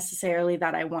 Not necessarily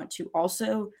that I want to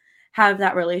also have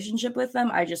that relationship with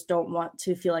them. I just don't want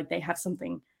to feel like they have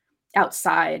something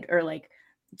outside or like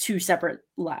two separate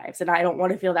lives. And I don't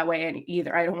want to feel that way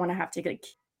either. I don't want to have to get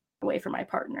away from my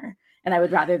partner. And I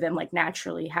would rather them like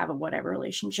naturally have a whatever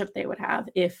relationship they would have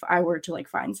if I were to like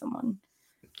find someone.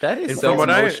 That is And so from what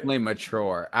emotionally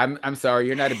mature. I'm sorry,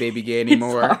 you're not a baby gay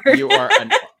anymore. hard. You are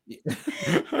an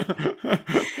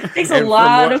Takes a And from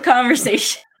lot what- of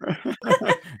conversation.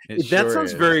 It That sure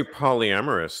sounds is. very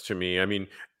polyamorous to me. I mean,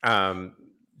 and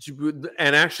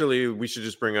actually, we should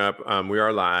just bring up we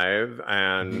are live,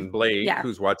 and Blake, Yeah.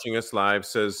 who's watching us live,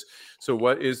 says, "So,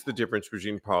 what is the difference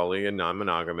between poly and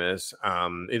non-monogamous?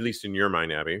 At least in your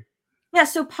mind, Abby." Yeah,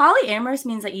 so polyamorous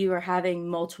means that you are having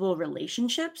multiple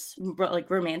relationships, like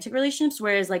romantic relationships,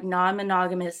 whereas like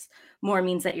non-monogamous more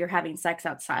means that you're having sex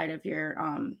outside of your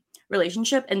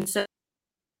relationship. And so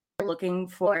we're looking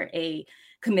for a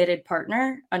committed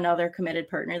partner, another committed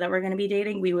partner that we're going to be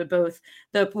dating. We would both,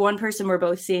 the one person we're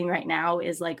both seeing right now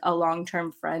is like a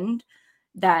long-term friend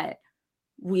that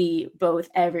we both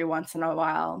every once in a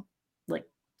while like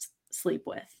sleep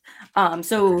with.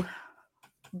 So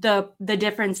the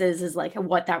difference is like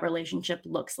what that relationship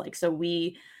looks like. So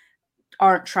we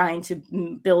aren't trying to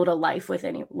build a life with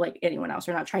anyone else.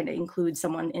 We're not trying to include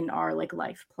someone in our like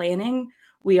life planning.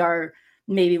 We are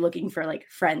maybe looking for like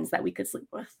friends that we could sleep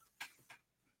with.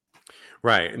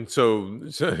 Right. And so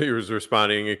he was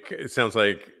responding. It sounds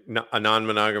like a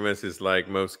non-monogamous is like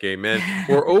most gay men,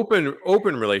 or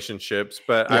open relationships.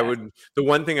 But Yeah. the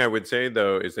one thing I would say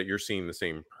though is that you're seeing the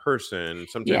same person.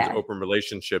 Sometimes Yeah. open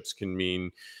relationships can mean,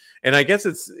 and I guess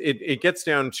it gets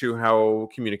down to how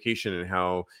communication and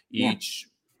how Yeah.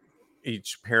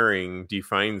 each pairing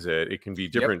defines it. It can be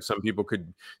different. Some people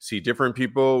could see different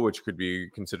people, which could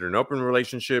be considered an open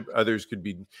relationship. Others could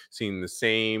be seeing the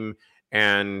same.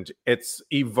 And it's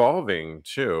evolving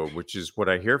too, which is what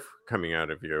I hear coming out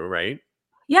of you, right?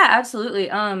 Yeah, absolutely.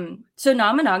 So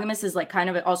non-monogamous is like kind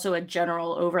of also a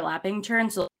general overlapping term.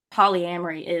 So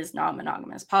polyamory is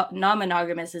non-monogamous.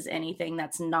 Non-monogamous is anything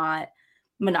that's not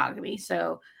monogamy.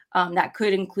 So that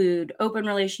could include open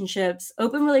relationships.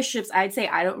 Open relationships, I'd say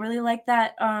I don't really like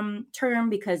that term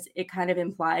because it kind of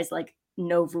implies like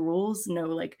no rules, no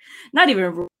like not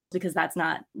even rules, because that's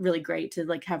not really great to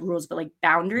like have rules, but like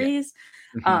boundaries.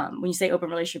 When you say open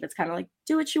relationship, it's kind of like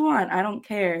do what you want, I don't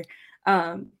care.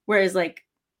 Whereas like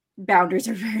boundaries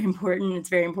are very important. It's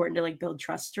very important to like build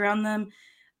trust around them.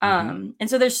 And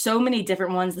so there's so many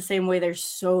different ones, the same way there's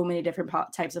so many different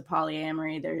types of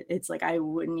polyamory. It's like I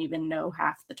wouldn't even know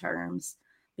half the terms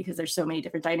because there's so many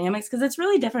different dynamics, because it's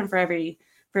really different for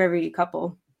every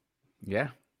couple. Yeah,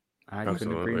 I couldn't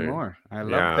Absolutely. agree more. I love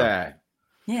Yeah. that.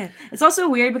 Yeah, it's also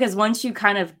weird because once you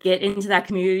kind of get into that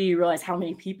community, you realize how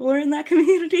many people are in that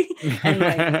community, and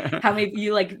like how many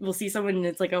you like will see someone and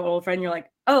it's like an old friend. You're like,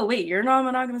 oh wait, you're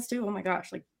non-monogamous too. Oh my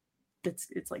gosh, like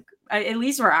it's like at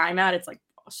least where I'm at, it's like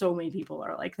so many people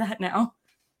are like that now.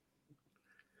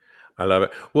 I love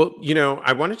it. Well,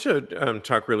 I wanted to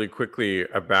talk really quickly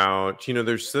about,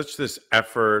 there's such this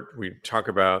effort. We talk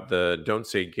about the Don't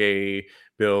Say Gay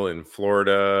bill in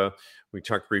Florida. We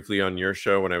talked briefly on your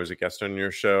show when I was a guest on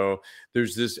your show.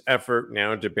 There's this effort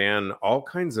now to ban all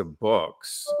kinds of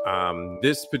books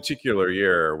this particular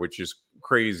year, which is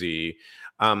crazy.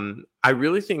 I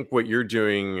really think what you're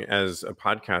doing as a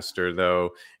podcaster,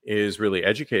 though, is really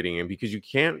educating him, because you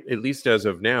can't, at least as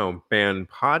of now, ban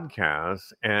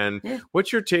podcasts. And Yeah.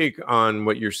 what's your take on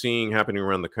what you're seeing happening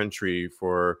around the country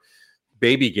for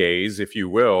baby gays, if you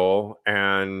will.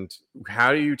 And how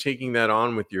are you taking that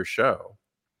on with your show?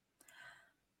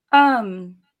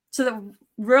 So the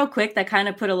real quick, that kind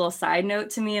of put a little side note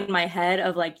to me in my head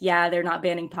of like, yeah, they're not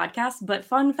banning podcasts. But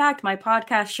fun fact, my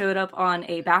podcast showed up on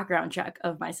a background check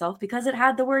of myself because it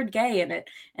had the word gay in it.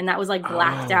 And that was like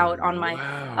blacked out on my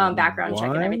background check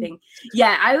and everything.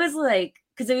 Yeah, I was like,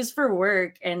 because it was for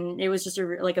work and it was just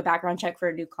like a background check for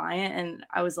a new client. And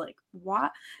I was like,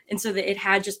 what? And so it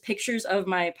had just pictures of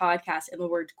my podcast and the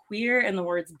word queer and the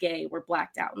words gay were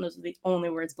blacked out. And those are the only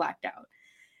words blacked out.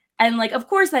 And like, of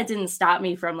course, that didn't stop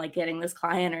me from like getting this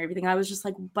client or everything. I was just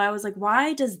like, but I was like,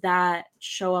 why does that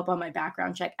show up on my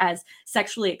background check as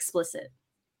sexually explicit?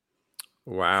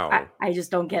 Wow. I just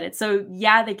don't get it. So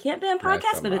yeah, they can't ban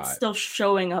podcasts, but it's still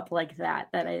showing up like that.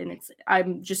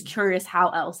 I'm just curious how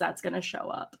else that's going to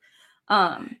show up.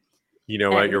 You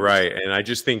know what? You're right. And I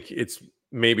just think it's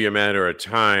maybe a matter of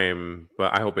time,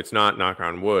 but I hope it's not, knock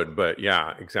on wood. But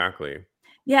yeah, exactly.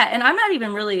 Yeah, and I'm not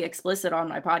even really explicit on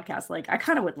my podcast. Like, I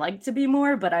kind of would like to be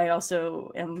more, but I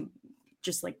also am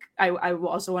just like, I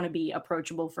also want to be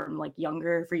approachable from like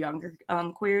younger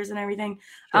queers and everything.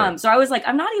 Sure. So I was like,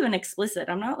 I'm not even explicit.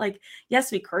 I'm not like,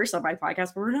 yes, we curse on my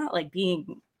podcast, but we're not like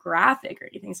being graphic or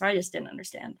anything. So I just didn't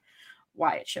understand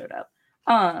why it showed up.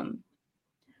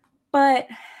 But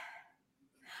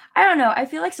I don't know. I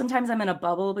feel like sometimes I'm in a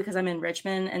bubble because I'm in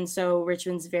Richmond. And so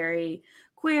Richmond's very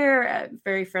queer,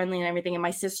 very friendly and everything. And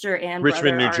my sister and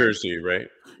Richmond, New Jersey, right?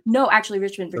 No, actually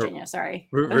Richmond, Virginia. Sorry.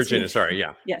 Virginia, sorry.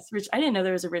 Yeah. Yes. I didn't know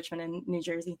there was a Richmond in New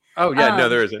Jersey. Oh yeah. No,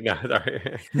 there isn't. No,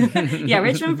 sorry. Yeah.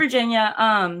 Richmond, Virginia.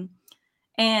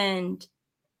 And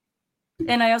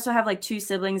I also have like 2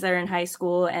 siblings that are in high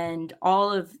school and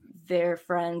all of their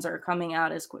friends are coming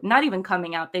out as queer. Not even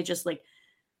coming out. They just like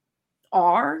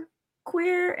are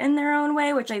queer in their own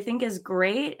way, which I think is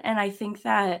great. And I think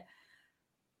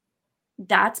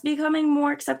that's becoming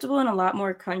more acceptable in a lot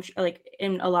more like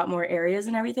in a lot more areas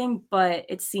and everything. But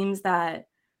it seems that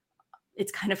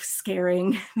it's kind of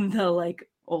scaring the like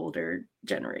older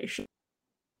generation.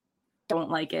 Don't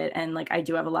like it. And like, I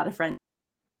do have a lot of friends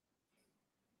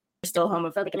who are still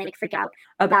homophobic and they like freak out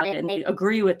about it and they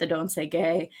agree with the don't say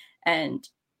gay. And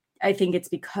I think it's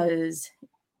because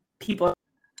people,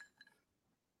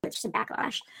 it's just a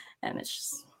backlash and it's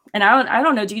just, and I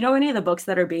don't know. Do you know any of the books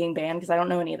that are being banned? Because I don't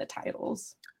know any of the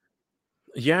titles.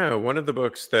 Yeah, one of the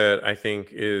books that I think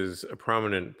is a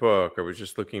prominent book, I was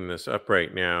just looking this up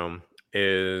right now,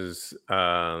 is,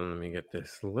 let me get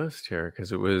this list here,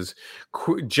 because it was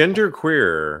Gender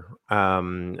Queer, a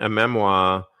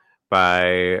memoir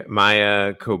by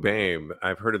Maya Kobabe.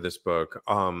 I've heard of this book.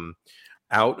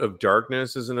 Out of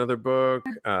Darkness is another book.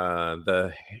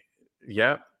 The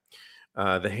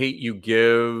Hate You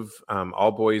Give,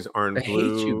 All Boys Aren't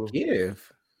Blue. Hate You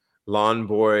Give. Lawn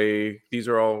Boy. These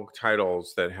are all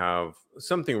titles that have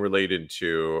something related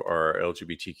to our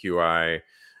LGBTQI,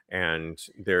 and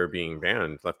they're being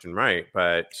banned left and right.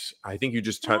 But I think you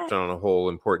just touched on a whole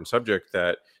important subject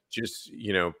that just,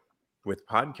 with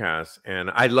podcasts. And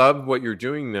I love what you're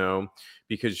doing, though,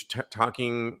 because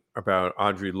talking about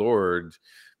Audre Lorde,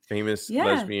 famous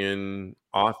lesbian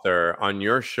author, on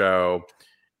your show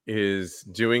is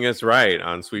doing us right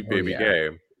on Sweet Baby Gay.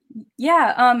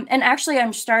 Yeah. And actually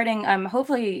I'm starting,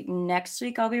 hopefully next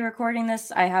week I'll be recording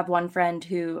this. I have one friend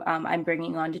who I'm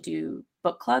bringing on to do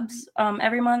book clubs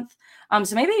every month.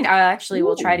 So maybe I actually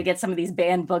will try to get some of these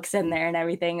banned books in there and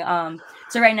everything.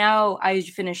 So right now I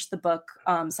finished the book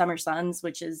Summer Sons,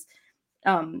 which is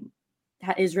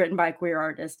written by a queer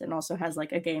artist and also has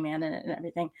like a gay man in it and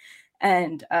everything.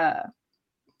 And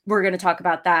we're going to talk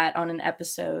about that on an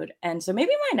episode. And so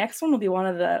maybe my next one will be one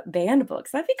of the banned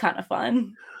books. That'd be kind of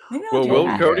fun.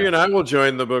 Cody and I will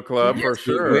join the book club for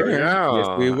sure.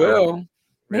 Yes, we will.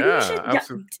 Maybe we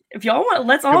should, if y'all want,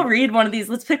 let's all read one of these.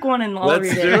 Let's pick one and all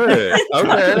read it. Let's do it.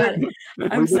 Okay.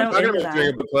 I'm so into that. Doing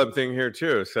a book club thing here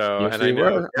too. So, yes, and I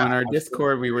know on our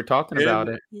Discord we were talking about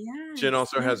it. Yes. Jen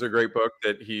also has a great book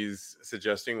that he's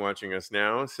suggesting watching us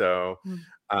now. So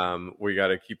we got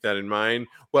to keep that in mind.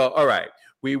 Well, all right.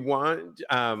 We want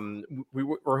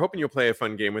we're hoping you'll play a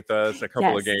fun game with us, a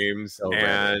couple of games.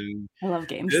 And I love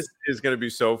games. This is going to be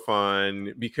so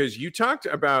fun because you talked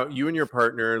about you and your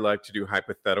partner like to do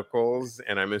hypotheticals,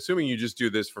 and I'm assuming you just do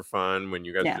this for fun when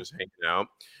you guys are just hanging out.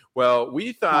 Well,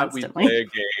 we thought we'd play a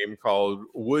game called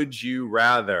Would You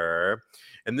Rather,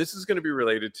 and this is going to be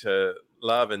related to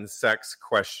love and sex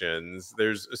questions.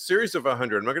 There's a series of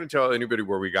 100. I'm not going to tell anybody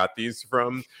where we got these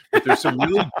from, but there's some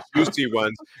really juicy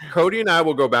ones. Cody and I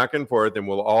will go back and forth, and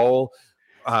we'll all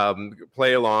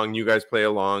play along. You guys play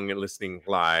along and listening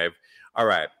live. All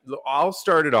right, I'll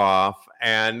start it off.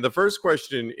 And the first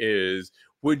question is,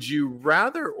 would you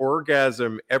rather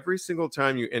orgasm every single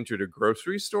time you entered a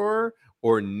grocery store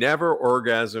or never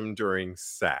orgasm during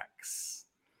sex?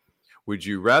 Would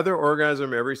you rather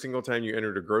orgasm every single time you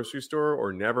entered a grocery store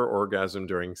or never orgasm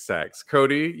during sex?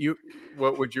 Cody,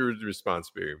 what would your response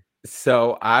be?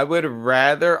 So I would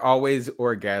rather always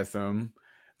orgasm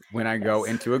when I go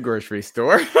into a grocery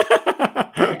store.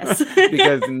 Yes.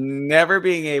 Because never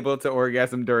being able to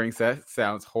orgasm during sex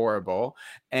sounds horrible.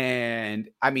 And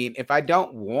I mean, if I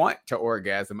don't want to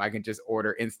orgasm, I can just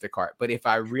order Instacart. But if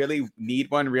I really need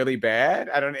one really bad,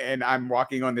 and I'm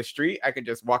walking on the street, I can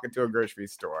just walk into a grocery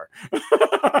store.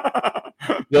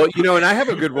 Well, and I have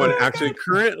a good one actually.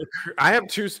 Currently, I have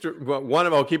two. One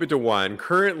of I'll keep it to one.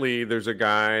 Currently, there's a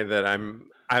guy that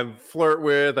I flirt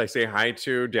with. I say hi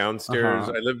to downstairs.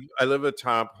 I live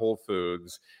atop Whole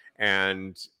Foods,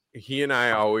 and he and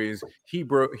I always he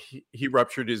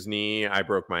ruptured his knee. I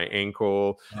broke my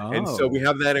ankle, and so we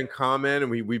have that in common.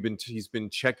 And he's been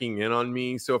checking in on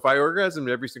me. So if I orgasmed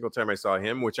every single time I saw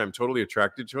him, which I'm totally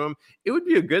attracted to him, it would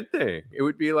be a good thing. It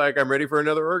would be like, I'm ready for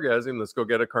another orgasm. Let's go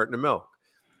get a carton of milk.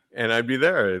 And I'd be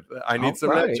there. I need some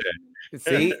milk.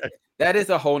 See, that is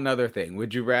a whole nother thing.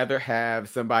 Would you rather have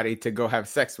somebody to go have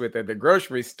sex with at the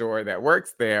grocery store that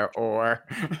works there, or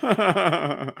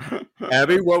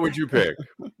Abby, what would you pick?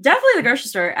 Definitely the grocery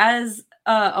store. As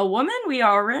a woman, I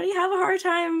already have a hard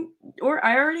time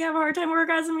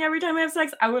orgasming every time I have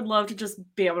sex. I would love to just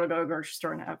be able to go to a grocery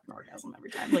store and have an orgasm every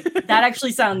time. Like, that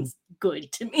actually sounds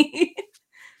good to me.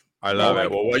 I love it.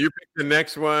 Well, while you pick the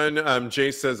next one,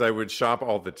 Jace says I would shop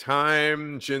all the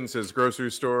time. Jin says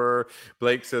grocery store.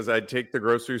 Blake says I'd take the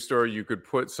grocery store. You could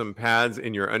put some pads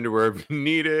in your underwear if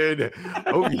needed.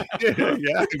 Oh,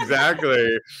 yeah, exactly.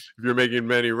 If you're making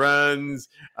many runs.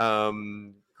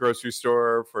 Grocery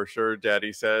store for sure,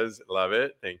 Daddy says. Love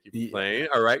it. Thank you for playing.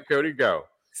 All right, Cody, go.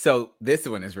 So this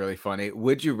one is really funny.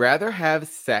 Would you rather have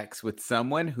sex with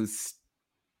someone who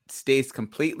stays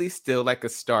completely still like a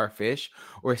starfish,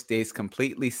 or stays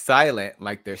completely silent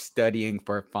like they're studying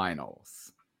for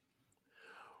finals?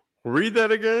 Read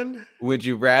that again. Would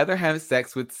you rather have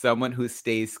sex with someone who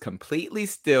stays completely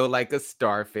still like a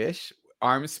starfish,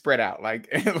 arms spread out like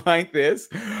this,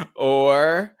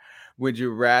 or would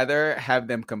you rather have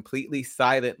them completely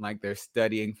silent like they're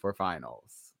studying for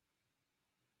finals?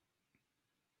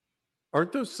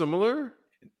 Aren't those similar?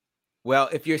 Well,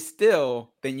 if you're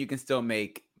still, then you can still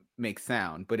make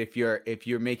sound, but if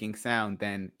you're making sound,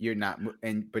 then you're not,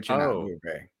 but you're not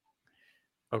moving.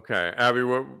 Okay, Abby,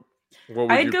 what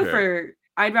would you pick?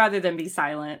 I'd rather them be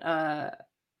silent. I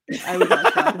would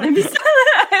much rather them be silent.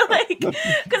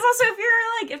 Because also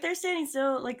if they're standing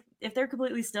still, like if they're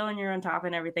completely still and you're on top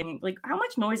and everything, like how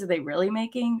much noise are they really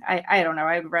making? I don't know.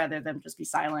 I'd rather them just be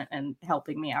silent and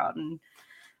helping me out and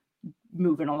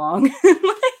moving along.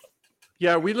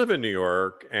 Yeah, we live in New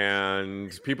York,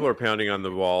 and people are pounding on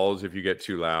the walls if you get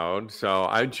too loud. So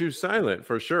I'd choose silent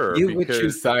for sure. You would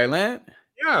choose silent?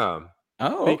 Yeah.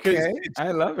 Oh, okay. I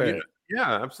love it.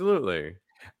 Yeah, absolutely.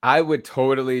 I would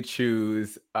totally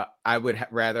choose. I would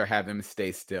rather have them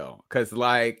stay still, because,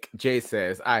 like Jay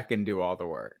says, I can do all the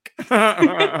work. No,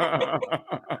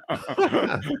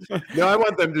 I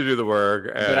want them to do the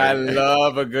work. But I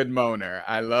love a good moaner.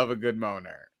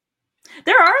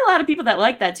 There are a lot of people that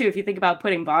like that too. If you think about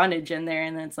putting bondage in there,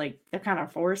 and then it's like they're kind of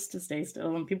forced to stay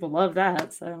still, and people love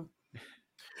that. So,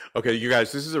 okay, you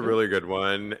guys, this is a really good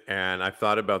one, and I've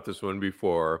thought about this one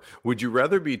before. Would you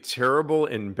rather be terrible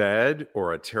in bed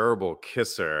or a terrible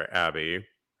kisser, Abby?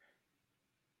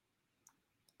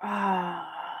 Oh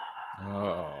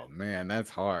man, that's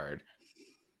hard.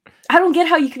 I don't get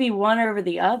how you could be one over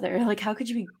the other. Like, how could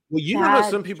you be? Well, you know how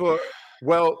some people.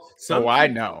 I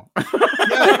know. True.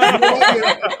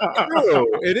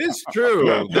 It is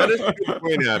true. That is a good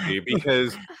point, Abby,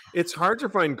 because it's hard to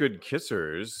find good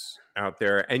kissers out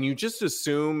there, and you just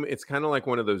assume it's kind of like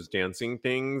one of those dancing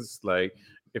things. Like,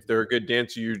 if they're a good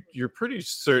dancer, you're pretty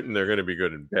certain they're going to be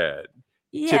good in bed.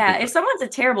 Yeah, typically. If someone's a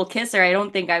terrible kisser, I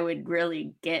don't think I would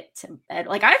really get to bed.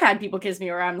 Like, I've had people kiss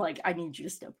me where I'm like, I need you to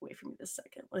step away from me this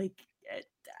second. Like,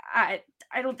 I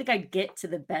don't think I get to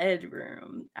the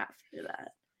bedroom after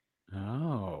that.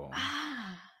 Oh.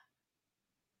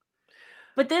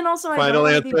 But then also, I Final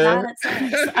don't want to be bad answer?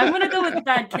 at sex. I'm gonna go with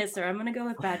bad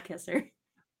kisser.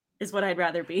 Is what I'd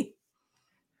rather be.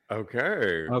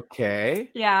 Okay.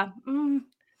 Yeah.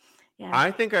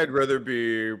 I think I'd rather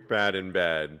be bad in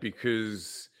bed,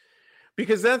 because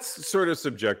Because that's sort of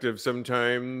subjective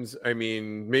sometimes. I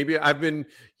mean, maybe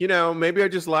maybe I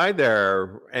just lied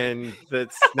there, and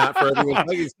that's not for everyone's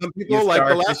liking. Some You people like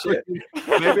the starved the last shit.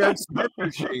 one. Maybe I'm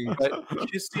starfishing, but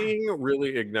kissing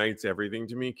really ignites everything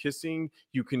to me. Kissing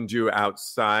you can do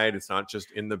outside. It's not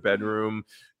just in the bedroom.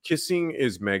 Kissing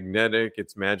is magnetic.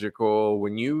 It's magical.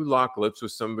 When you lock lips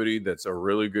with somebody that's a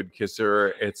really good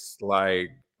kisser, it's like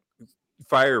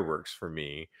fireworks for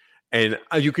me. And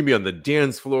you can be on the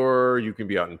dance floor, you can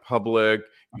be out in public,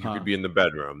 you Uh-huh. could be in the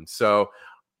bedroom. So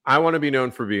I want to be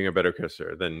known for being a better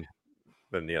kisser than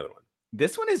the other one.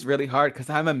 This one is really hard because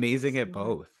I'm amazing at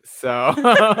both. So Do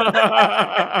you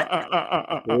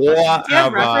have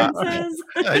Whatever. references?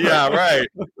 Yeah, right.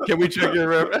 Can we check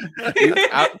your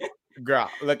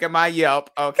Girl, look at my Yelp,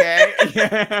 okay?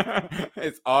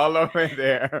 It's all over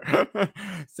there.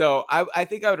 So I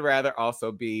think I would rather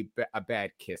also be a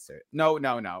bad kisser. No.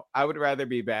 I would rather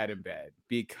be bad in bed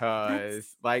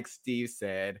because, like Steve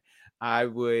said, I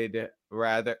would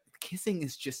rather. Kissing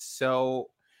is just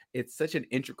it's such an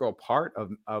integral part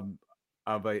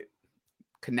of a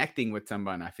connecting with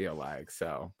someone. I feel like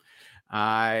so.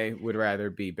 I would rather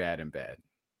be bad in bed.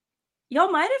 Y'all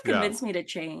might have Yeah. convinced me to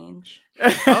change. Oh,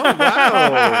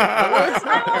 wow.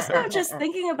 I'm also just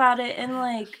thinking about it and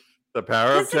like The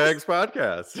Power of Kissing- Tags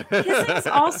podcast. kissing's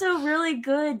also really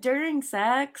good during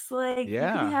sex. Like you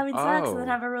Yeah. can be having sex and then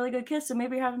Oh. have a really good kiss. So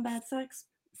maybe you're having bad sex.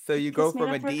 So you go Kiss me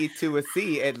from a up for- D to a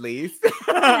C at least.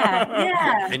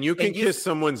 Yeah. And you can And you kiss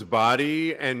someone's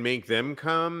body and make them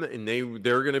come, and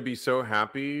they're going to be so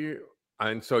happy.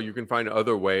 And so you can find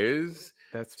other ways.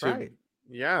 That's to- right.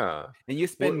 Yeah. And you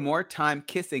spend Well- more time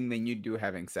kissing than you do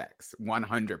having sex.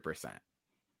 100%.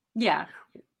 Yeah.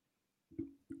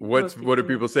 What Most are people do.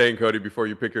 people saying, Cody, before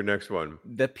you pick your next one?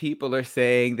 The people are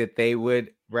saying that they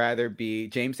would rather be.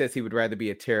 James says he would rather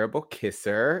be a terrible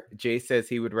kisser. Jay says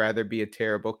he would rather be a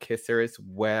terrible kisser as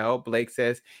well. Blake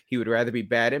says he would rather be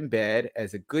bad in bed.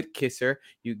 As a good kisser,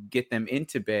 you get them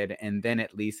into bed and then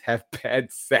at least have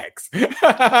bad sex.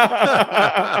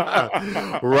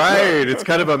 Right. It's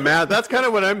kind of a math. That's kind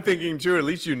of what I'm thinking too. At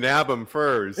least you nab them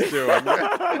first. Too. I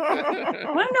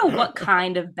want to know what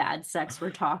kind of bad sex we're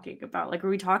talking about. Like, are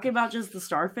we talking about just the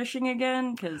starfishing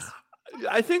again? Because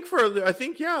I think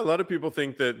yeah, a lot of people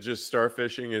think that just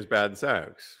starfishing is bad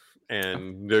sex.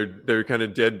 And they're kind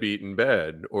of deadbeat in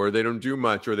bed, or they don't do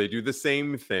much, or they do the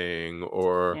same thing,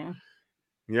 or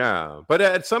yeah. But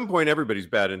at some point, everybody's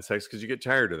bad in sex because you get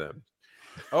tired of them.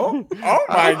 Oh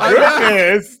my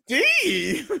goodness,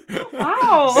 Steve.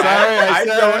 Wow. Sorry, I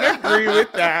said- don't agree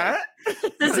with that.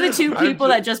 this are the two I'm people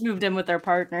that just moved in with their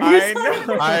partners. I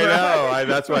know. I know.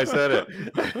 That's why I said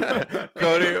it.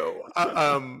 Cody,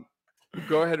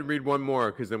 go ahead and read one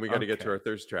more because then we got to get to Okay. our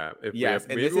thirst trap. If Yes, we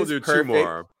and maybe this we'll is do perfect. two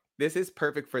more. This is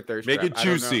perfect for thirst Make trap. it I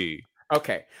don't know. juicy.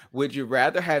 Okay. Would you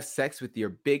rather have sex with your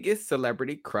biggest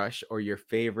celebrity crush or your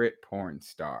favorite porn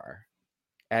star?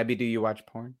 Abby, do you watch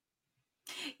porn?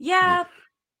 Yeah.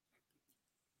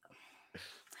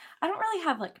 I don't really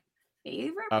have like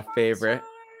favorite. A porn favorite?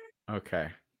 star. Okay.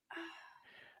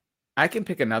 I can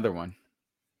pick another one.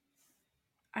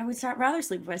 I would rather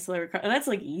sleep with my celebrity crush. That's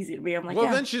like easy to me. I'm like, Well,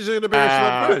 yeah. then she's going to be a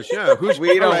celeb crush. Yeah. Who's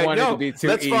We don't all right, want it to no, be too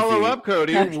Let's follow easy. up,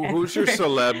 Cody. Okay. Who's your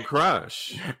celeb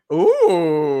crush?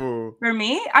 Ooh. For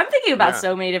me, I'm thinking about Yeah.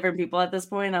 so many different people at this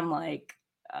point. I'm like,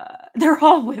 they're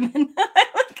all women. I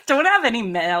like, don't have any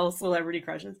male celebrity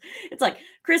crushes. It's like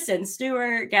Kristen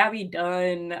Stewart, Gabby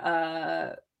Dunn.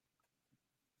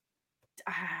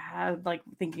 I'm like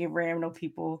thinking of random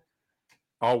people.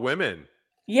 All women.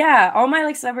 Yeah, all my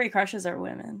like celebrity crushes are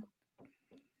women.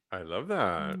 I love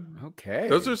that. Okay.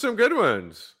 Those are some good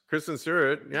ones. Kristen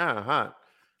Stewart. Yeah, hot.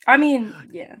 I mean,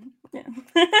 yeah.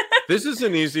 This is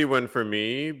an easy one for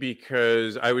me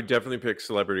because I would definitely pick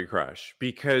celebrity crush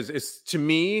because it's to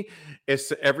me,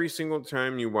 it's every single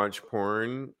time you watch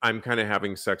porn, I'm kind of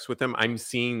having sex with them. I'm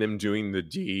seeing them doing the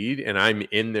deed and I'm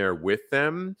in there with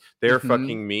them. They're Mhm.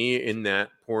 fucking me in that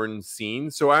porn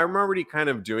scene. So I'm already kind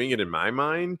of doing it in my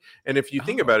mind. And if you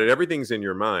think Oh. about it, everything's in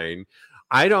your mind.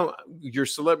 Your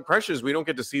celeb crushes, we don't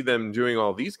get to see them doing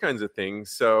all these kinds of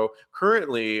things. So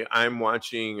currently I'm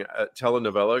watching a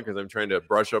telenovela because I'm trying to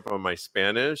brush up on my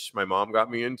Spanish. My mom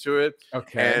got me into it.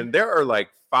 Okay. And there are like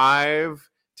 5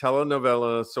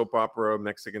 telenovela, soap opera,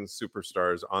 Mexican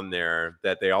superstars on there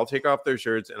that they all take off their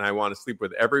shirts and I want to sleep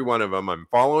with every one of them. I'm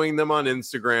following them on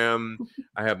Instagram.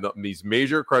 I have these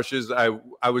major crushes.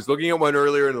 I was looking at one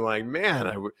earlier and I'm like, man,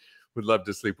 I would love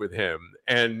to sleep with him.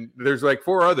 And there's like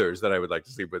 4 others that I would like to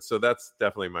sleep with. So that's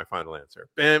definitely my final answer.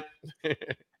 Bam.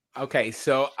 Okay,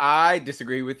 so I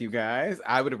disagree with you guys.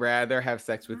 I would rather have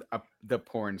sex with the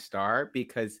porn star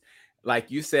because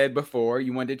like you said before,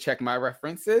 you wanted to check my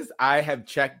references. I have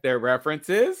checked their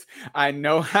references. I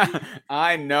know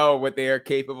I know what they are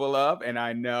capable of, and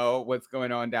I know what's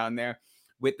going on down there.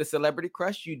 With the Celebrity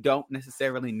Crush, you don't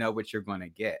necessarily know what you're going to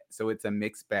get. So it's a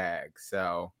mixed bag.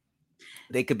 So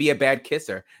they could be a bad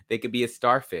kisser. They could be a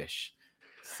starfish.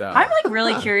 So I'm like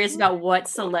really curious about what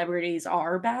celebrities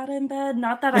are bad in bed.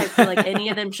 Not that I feel like any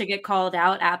of them should get called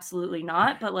out. Absolutely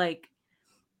not. But like,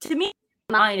 to me,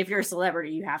 if you're a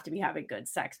celebrity, you have to be having good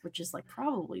sex, which is like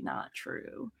probably not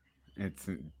true. it's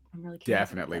I'm really curious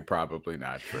definitely about probably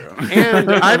not true. And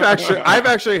I've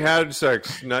actually had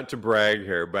sex, not to brag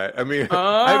here, but I mean,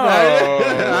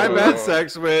 I've had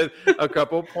sex with a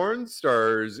couple porn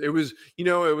stars. It was,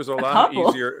 it was a lot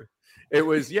easier. It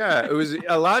was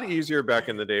a lot easier back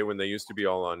in the day when they used to be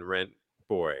all on Rent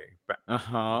Boy.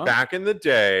 Back in the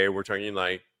day, we're talking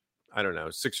like, I don't know,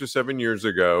 6 or 7 years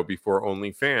ago, before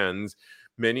OnlyFans,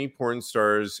 many porn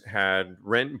stars had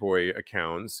Rent Boy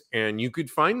accounts, and you could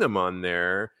find them on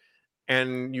there,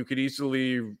 and you could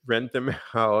easily rent them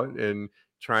out and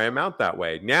try them out that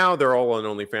way. Now they're all on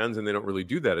OnlyFans, and they don't really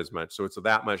do that as much, so it's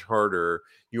that much harder.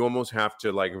 You almost have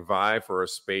to like vie for a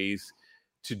space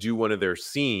to do one of their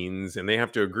scenes, and they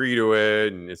have to agree to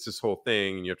it, and it's this whole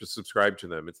thing, and you have to subscribe to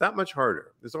them. It's that much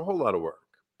harder. There's a whole lot of work.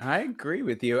 I agree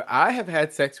with you. I have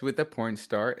had sex with a porn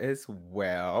star as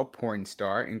well. Porn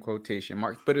star in quotation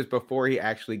marks, but it was before he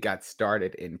actually got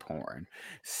started in porn.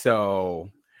 So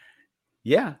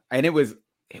yeah, and it was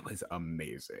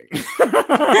amazing. Oh,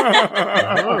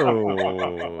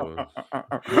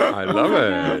 I love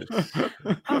it.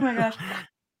 Oh my gosh.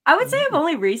 I would say I've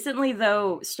only recently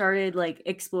though started like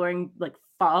exploring like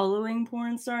following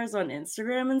porn stars on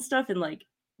Instagram and stuff, and like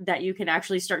that you can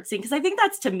actually start seeing, because I think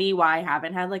that's to me why I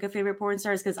haven't had like a favorite porn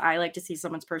star, is because I like to see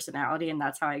someone's personality and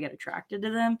that's how I get attracted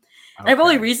to them. And I've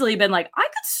only recently been like, I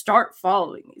could start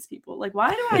following these people. Like,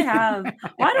 why do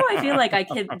I feel like I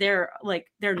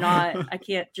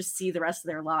can't just see the rest of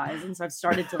their lives? And so I've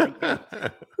started to like,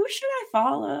 who should I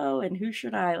follow and who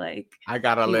should I like? I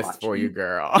got a list for you,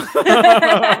 girl.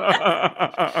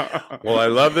 Well, I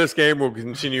love this game. We'll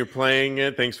continue playing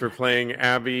it. Thanks for playing,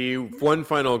 Abby. One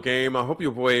final game. I hope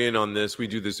you'll weigh in on this. We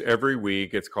do this every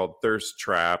week. It's called Thirst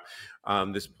Trap.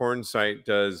 This porn site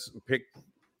does pick.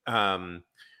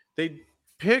 They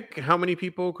pick how many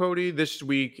people, Cody? This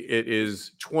week it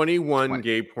is 21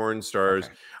 gay porn stars.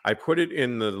 Okay. I put it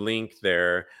in the link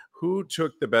there. Who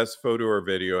took the best photo or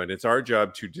video? And it's our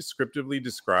job to descriptively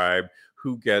describe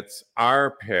who gets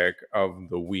our pick of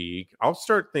the week. I'll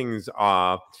start things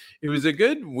off. It was a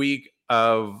good week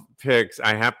of picks,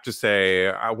 I have to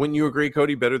say. Wouldn't you agree,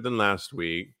 Cody? Better than last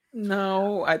week?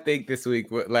 No, I think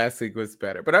last week was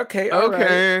better, but okay.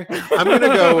 Right. I'm going to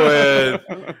go with,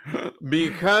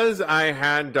 because I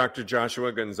had Dr.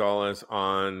 Joshua Gonzalez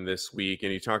on this week,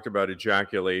 and he talked about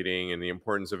ejaculating and the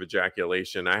importance of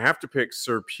ejaculation. I have to pick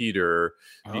Sir Peter,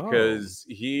 because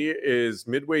he is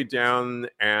midway down,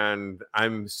 and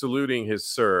I'm saluting his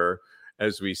sir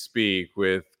as we speak,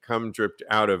 with cum dripped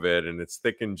out of it, and it's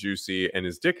thick and juicy, and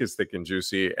his dick is thick and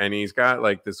juicy, and he's got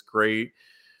like this great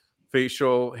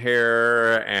facial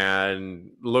hair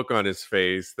and look on his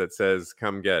face that says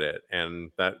come get it,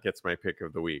 and that gets my pick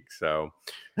of the week. So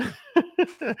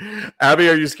Abby,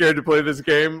 are you scared to play this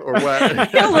game or what?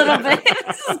 A little bit.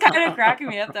 This is kind of cracking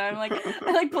me up though.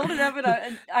 I pulled it up,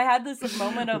 and I had this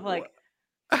moment of like,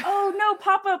 oh no,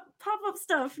 pop-up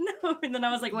stuff, no. And then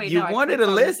I was like, wait, you wanted a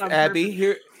list, Abby.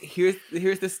 Here's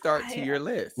the start to your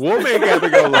list. We'll make Abby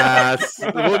go last.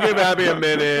 We'll give Abby a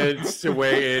minute to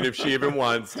weigh in if she even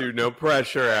wants to. No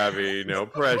pressure, Abby, no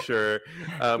pressure.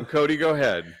 Cody, go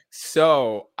ahead.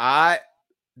 So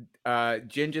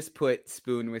Jen just put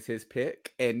Spoon with his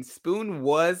pick, and Spoon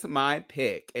was my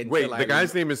pick. Wait, the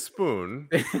guy's name is Spoon.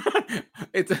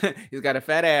 He's got a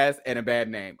fat ass and a bad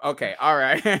name. Okay, all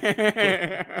right.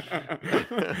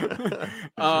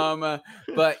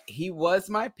 But he was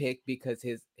my pick because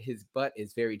his butt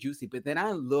is very juicy. But then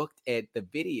I looked at the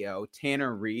video,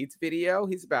 Tanner Reed's video.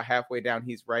 He's about halfway down.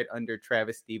 He's right under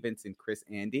Travis Stevens and Chris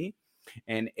Andy,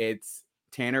 and it's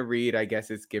Tanner Reed, I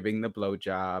guess, is giving the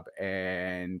blowjob,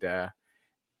 and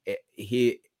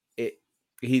he's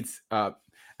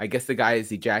I guess the guy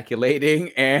is ejaculating,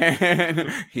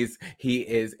 and he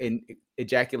is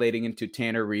ejaculating into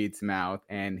Tanner Reed's mouth,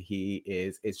 and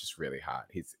it's just really hot.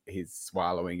 He's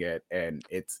swallowing it, and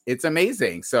it's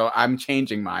amazing. So I'm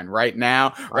changing mine right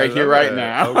now, right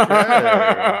now.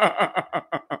 Okay.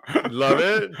 Love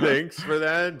it. Thanks for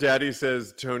that. Daddy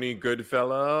says Tony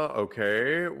Goodfella.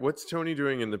 Okay. What's Tony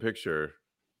doing in the picture?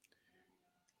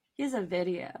 He's a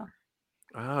video.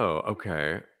 Oh,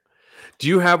 okay. Do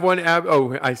you have one, Ab?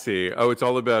 Oh, I see. Oh, it's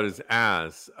all about his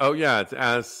ass. Oh, yeah, it's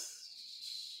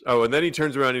ass. Oh, and then he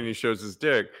turns around and he shows his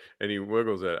dick and he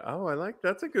wiggles it. Oh, I like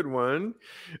that's a good one.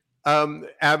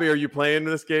 Abby, are you playing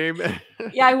this game?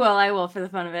 Yeah, I will for the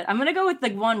fun of it. I'm gonna go with the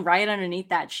one right underneath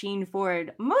that, Sheen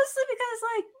Ford, mostly because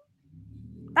like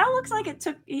that looks like it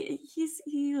took.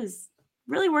 He was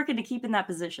really working to keep in that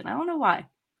position. I don't know why.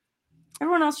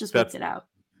 Everyone else just whipped it out.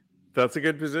 That's a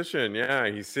good position. Yeah,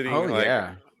 he's sitting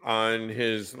on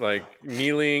his like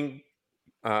kneeling.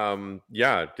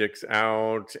 Yeah, dicks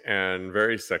out and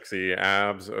very sexy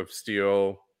abs of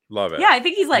steel. Love it. Yeah, I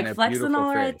think he's like flexing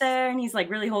all right there, and he's like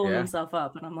really holding himself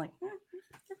up, and I'm like.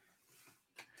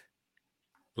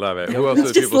 Love it. Who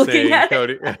else are people saying?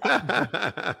 Cody.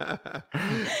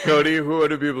 Cody, who are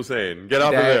the people saying? Get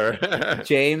off of there.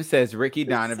 James says Ricky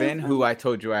Donovan, who I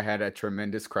told you I had a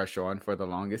tremendous crush on for the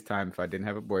longest time. If I didn't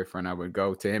have a boyfriend, I would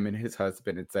go to him and his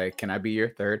husband and say, "Can I be your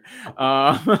third?"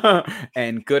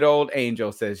 And good old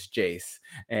Angel says Jace.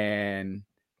 And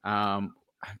I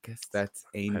guess that's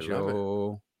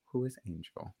Angel. Who is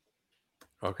Angel?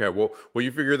 Okay, well,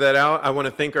 you figure that out. I want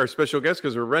to thank our special guest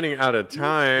because we're running out of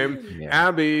time. Yeah.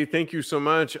 Abby, thank you so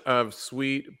much of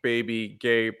Sweet Baby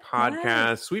Gay Podcast.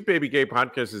 Yes. Sweet Baby Gay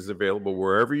Podcast is available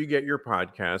wherever you get your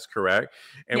podcast, correct?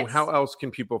 And how else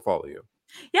can people follow you?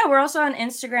 Yeah, we're also on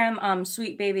Instagram,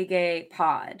 Sweet Baby Gay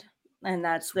Pod. And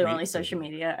that's the only social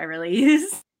media I really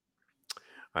use.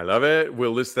 I love it.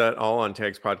 We'll list that all on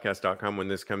tagspodcast.com when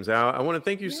this comes out. I want to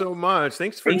thank you so much.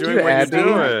 Thanks for doing what you're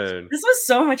doing. This was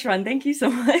so much fun. Thank you so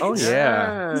much. Oh,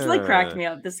 yeah. This like cracked me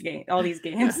up, this game, all these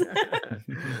games.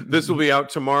 This will be out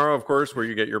tomorrow, of course, where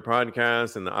you get your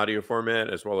podcast in the audio format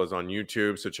as well as on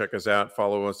YouTube. So check us out.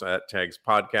 Follow us at Tags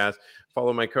Podcast.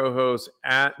 Follow my co-host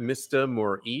at Mr.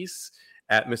 Maurice,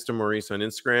 at Mr. Maurice on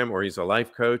Instagram, or he's a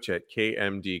life coach at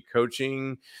KMD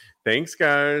Coaching. Thanks,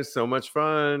 guys. So much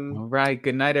fun. All right.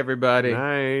 Good night, everybody. Good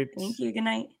night. Thank you. Good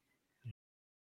night.